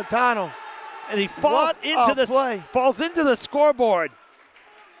play from Montano. And he falls into the scoreboard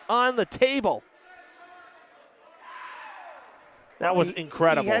on the table. That was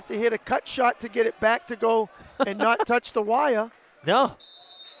incredible. He had to hit a cut shot to get it back to go and not touch the wire. No.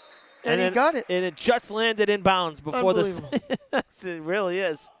 And he got it. And it just landed in bounds before this. It really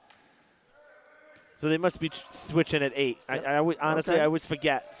is. So they must be switching at 8. Yep. Honestly, I always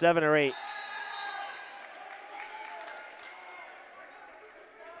forget. 7 or 8.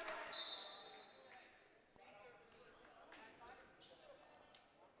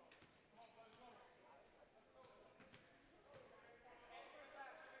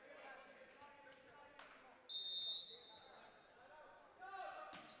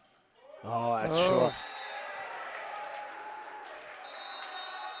 Oh, that's short.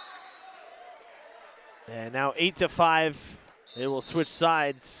 And now 8-5. They will switch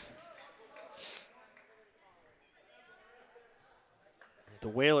sides. The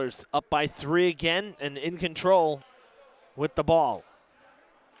Whalers up by 3 again and in control with the ball.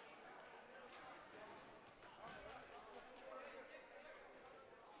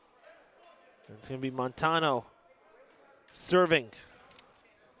 It's going to be Montano serving.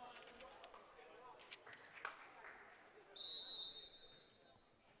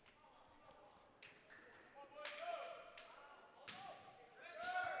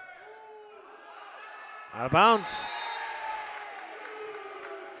 Out of bounds.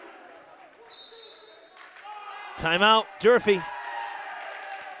 Timeout, Durfee.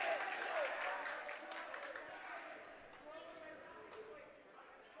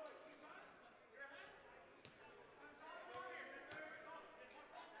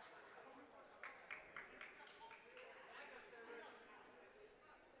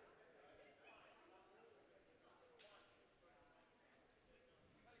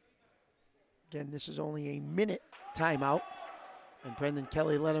 Again, this is only a minute timeout, and Brendan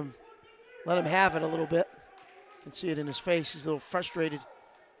Kelly let him have it a little bit. You can see it in his face. He's a little frustrated.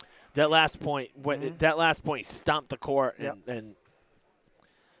 That last point, that last point stomped the court, Yep. and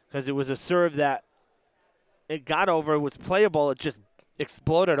because it was a serve that it got over, it was playable, it just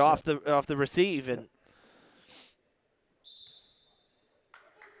exploded off the receive, and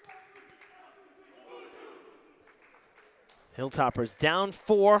Hilltoppers down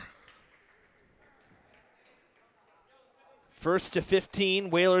 4. First to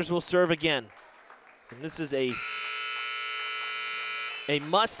 15, Whalers will serve again. And this is a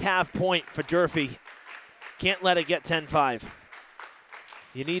must-have point for Durfee. Can't let it get 10-5.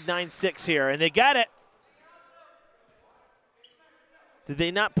 You need 9-6 here, and they got it. Did they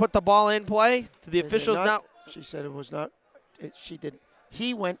not put the ball in play? Did the officials not? She said it was not. She did.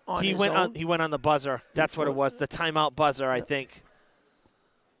 He went on. He went on the buzzer. That's what it was. The timeout buzzer, I think.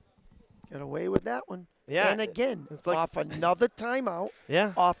 Got away with that one. Yeah. And again, it's like, off another timeout.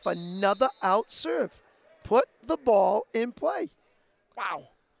 Yeah. Off another out serve. Put the ball in play. Wow.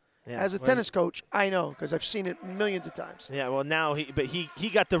 Yeah, As a tennis coach, I know because I've seen it millions of times. Yeah. Well, now he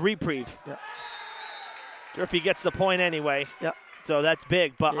got the reprieve. Yeah. Durfee gets the point anyway. Yeah. So that's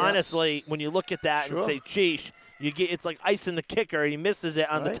big. But Yeah. honestly, when you look at that and say, "Sheesh," it's like icing the kicker. He misses it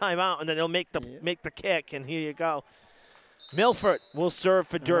on the timeout, and then he'll make the kick, and here you go. Milford will serve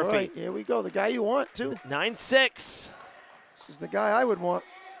for Durfee. All right, here we go. The guy you want, too. 9-6. This is the guy I would want.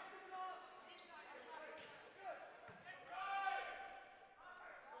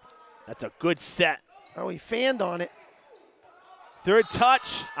 That's a good set. Oh, he fanned on it. Third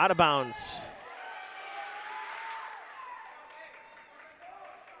touch, out of bounds.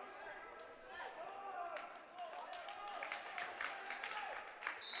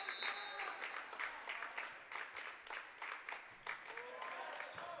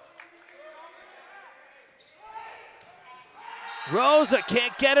 Rosa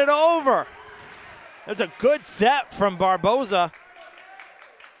can't get it over. That's a good set from Barboza.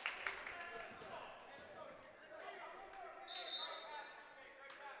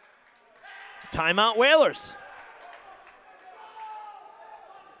 Timeout Whalers.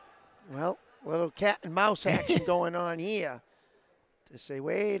 Well, little cat and mouse action going on here. To say,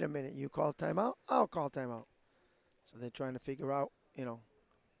 wait a minute, you call timeout? I'll call timeout. So they're trying to figure out,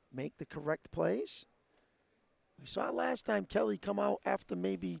 make the correct plays. We saw last time Kelly come out after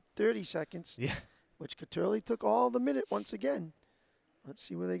maybe 30 seconds, which Caturli took all the minute once again. Let's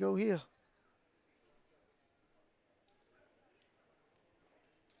see where they go here.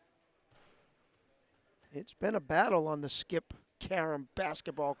 It's been a battle on the Skip Karam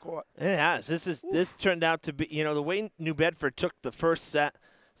basketball court. It has. This turned out to be, the way New Bedford took the first set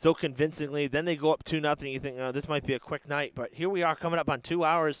so convincingly, then they go up 2-0. You think, oh, this might be a quick night. But here we are coming up on 2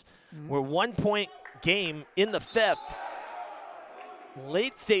 hours. We're 1 point game in the 5th.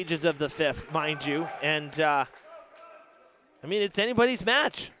 Late stages of the 5th, mind you. And, it's anybody's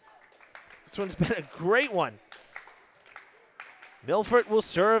match. This one's been a great one. Milford will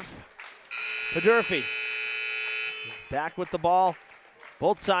serve for Durfee. He's back with the ball.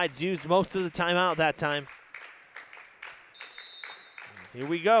 Both sides used most of the timeout that time. Here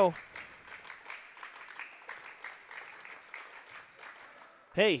we go.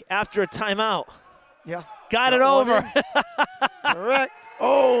 Hey, after a timeout. Yeah. Got it over. Correct.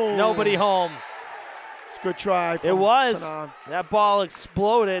 Oh. Nobody home. It's a good try. It was. Sanan. That ball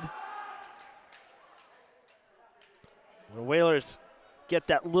exploded. The Whalers get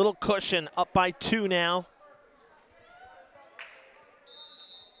that little cushion, up by 2 now.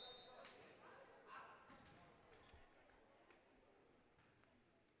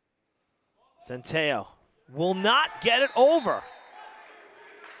 Centeo will not get it over.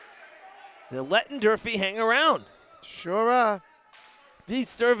 They're letting Durfee hang around. Sure are. These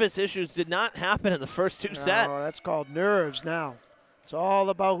service issues did not happen in the first 2 sets. No, that's called nerves now. It's all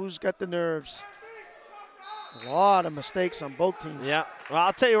about who's got the nerves. A lot of mistakes on both teams. Yeah. Well,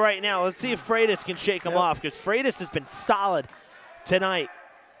 I'll tell you right now, let's see if Freitas can shake him off, because Freitas has been solid tonight.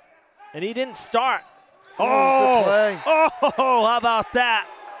 And he didn't start. Good play. Oh, how about that?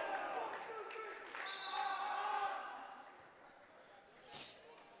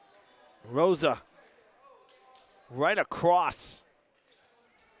 Rosa right across.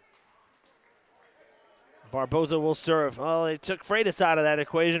 Barboza will serve. Well, they took Freitas out of that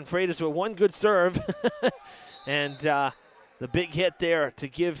equation. Freitas with one good serve. And the big hit there to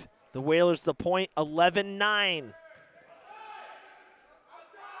give the Whalers the point, 11-9.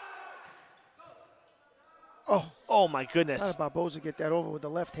 Oh my goodness. How did Barboza get that over with the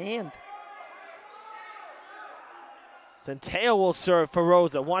left hand? Centeo will serve for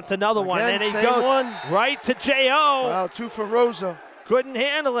Rosa. Wants another one, and he goes right to J.O. Wow, 2 for Rosa. Couldn't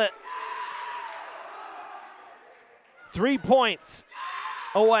handle it. 3 points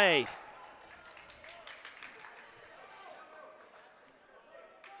away.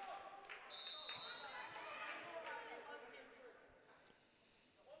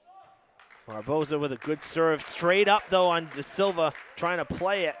 Barboza with a good serve. Straight up, though, on De Silva, trying to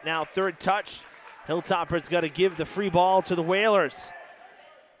play it. Now third touch. Hilltopper's got to give the free ball to the Whalers.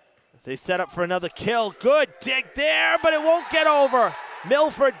 As they set up for another kill. Good dig there, but it won't get over.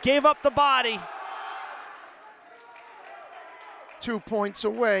 Milford gave up the body. 2 points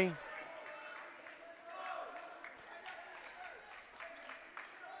away.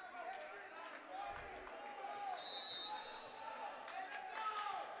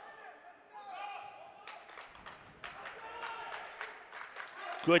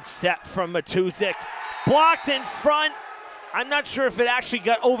 Good set from Matuzik. Blocked in front. I'm not sure if it actually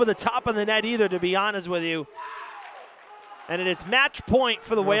got over the top of the net either, to be honest with you. And it is match point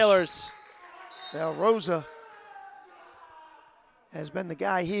for the Whalers. Now Rosa has been the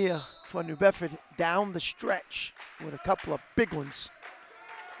guy here for New Bedford down the stretch with a couple of big ones.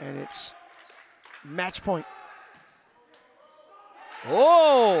 And it's match point.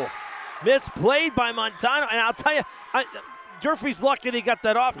 Oh, misplayed by Montano. And I'll tell you, Durfee's lucky they got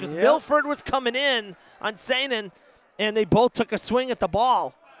that off, because Milford was coming in on Sainin, and they both took a swing at the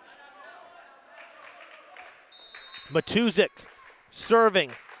ball. Matuzik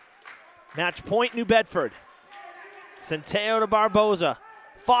serving. Match point, New Bedford. Centeo to Barboza.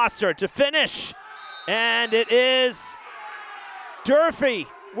 Foster to finish. And it is Durfee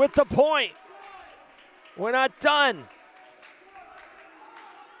with the point. We're not done.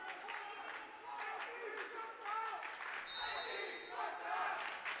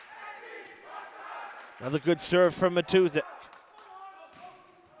 Another good serve from Matuzik.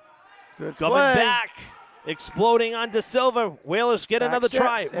 Good Coming play. back. Exploding on De Silva. Whalers get another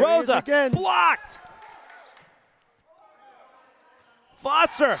try. There Rosa blocked.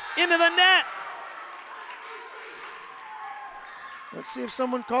 Foster into the net. Let's see if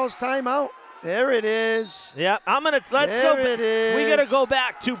someone calls timeout. There it is. Yeah, let's go. It is. We got to go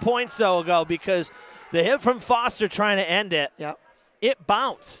back 2 points though ago, because the hit from Foster trying to end it. Yep. It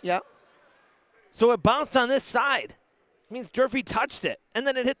bounced. Yep. So it bounced on this side. It means Durfee touched it, and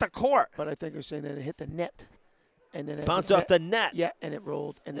then it hit the court. But I think they're saying that it hit the net. And then bounced off the net. Yeah, and it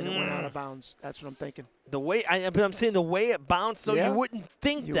rolled, and then it went out of bounds. That's what I'm thinking. The way I'm saying, the way it bounced, so you wouldn't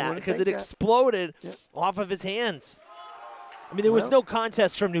think that, because it exploded off of his hands. I mean, there was no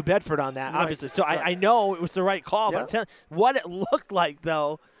contest from New Bedford on that, obviously. So I know it was the right call. But I'm telling you, what it looked like,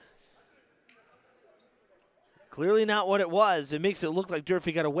 though, clearly not what it was. It makes it look like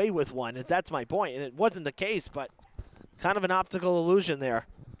Durfee got away with one. And that's my point. And it wasn't the case, but kind of an optical illusion there.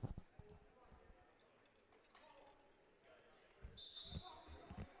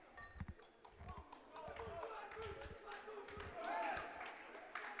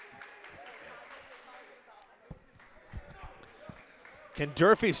 Can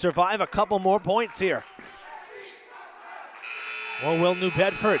Durfee survive a couple more points here? Or will New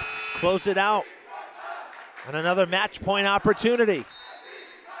Bedford close it out? And another match point opportunity.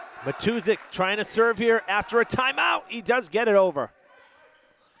 Matuzik trying to serve here after a timeout. He does get it over.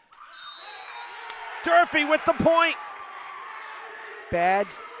 Durfee with the point. Bad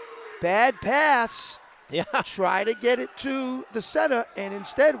pass. Yeah. Try to get it to the setter, and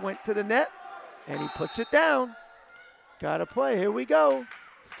instead went to the net, and he puts it down. Got to play. Here we go.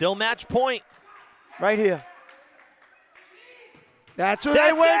 Still match point. Right here. That's who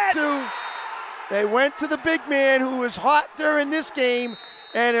they went to. They went to the big man who was hot during this game,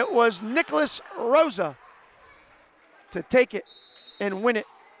 and it was Nicholas Rosa to take it and win it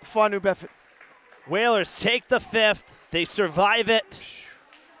for New Bedford. Whalers take the fifth. They survive it.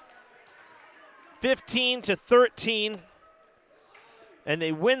 15-13. And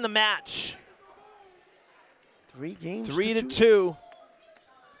they win the match. 3 games 3-2.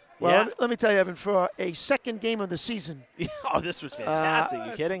 Well, Yeah. let me tell you, Evan, for a second game of the season. Oh, this was fantastic.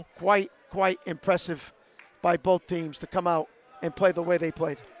 You kidding? Quite impressive by both teams to come out and play the way they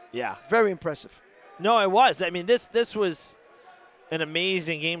played. Yeah. Very impressive. No, it was. I mean, this was an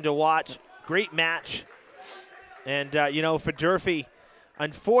amazing game to watch. Great match. And, you know, for Durfee,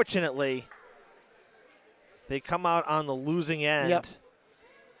 unfortunately, they come out on the losing end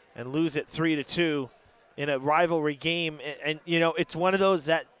and lose it 3-2 in a rivalry game. And, you know, it's one of those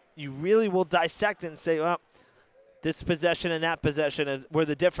that you really will dissect and say, well, this possession and that possession were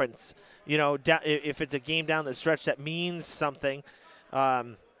the difference. You know, if it's a game down the stretch that means something.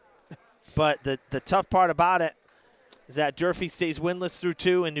 But the tough part about it is that Durfee stays winless through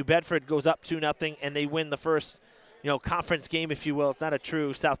 2, and New Bedford goes up 2-0, and they win the first, you know, conference game, if you will. It's not a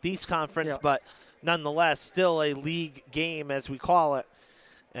true Southeast Conference, but nonetheless, still a league game, as we call it.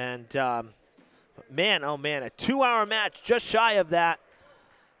 And, man, oh, man, a 2-hour match, just shy of that.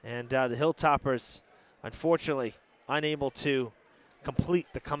 And the Hilltoppers, unfortunately, unable to complete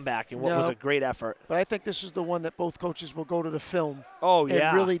the comeback in what was a great effort. But I think this is the one that both coaches will go to the film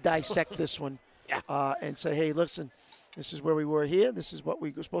and really dissect this one and say, hey, listen, this is where we were here. This is what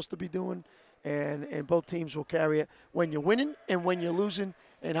we were supposed to be doing. And both teams will carry it when you're winning and when you're losing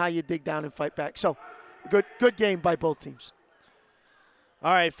and how you dig down and fight back. So good game by both teams.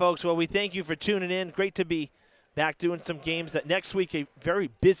 All right, folks. Well, we thank you for tuning in. Great to be back doing some games. Next week, a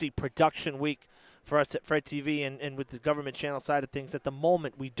very busy production week for us at Fred TV and with the government channel side of things. At the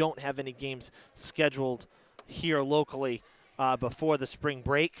moment, we don't have any games scheduled here locally before the spring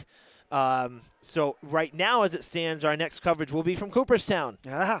break. So right now, as it stands, our next coverage will be from Cooperstown,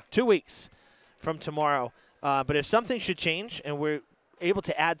 2 weeks from tomorrow. But if something should change and we're able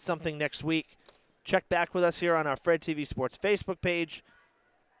to add something next week, check back with us here on our Fred TV Sports Facebook page.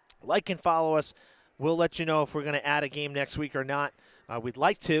 Like and follow us. We'll let you know if we're going to add a game next week or not. We'd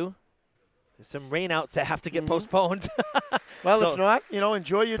like to. There's some rainouts that have to get postponed. Well, so, if not, you know,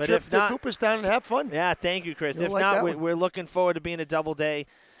 enjoy your trip to Cooperstown and have fun. Yeah, thank you, Chris. You'll If like not, that we're looking forward to being a double day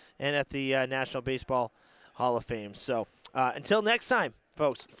and at the National Baseball Hall of Fame. So until next time,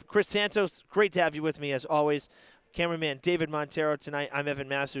 folks, Chris Santos, great to have you with me as always. Cameraman David Montero tonight. I'm Evan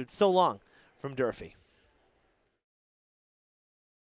Massoud. So long from Durfee.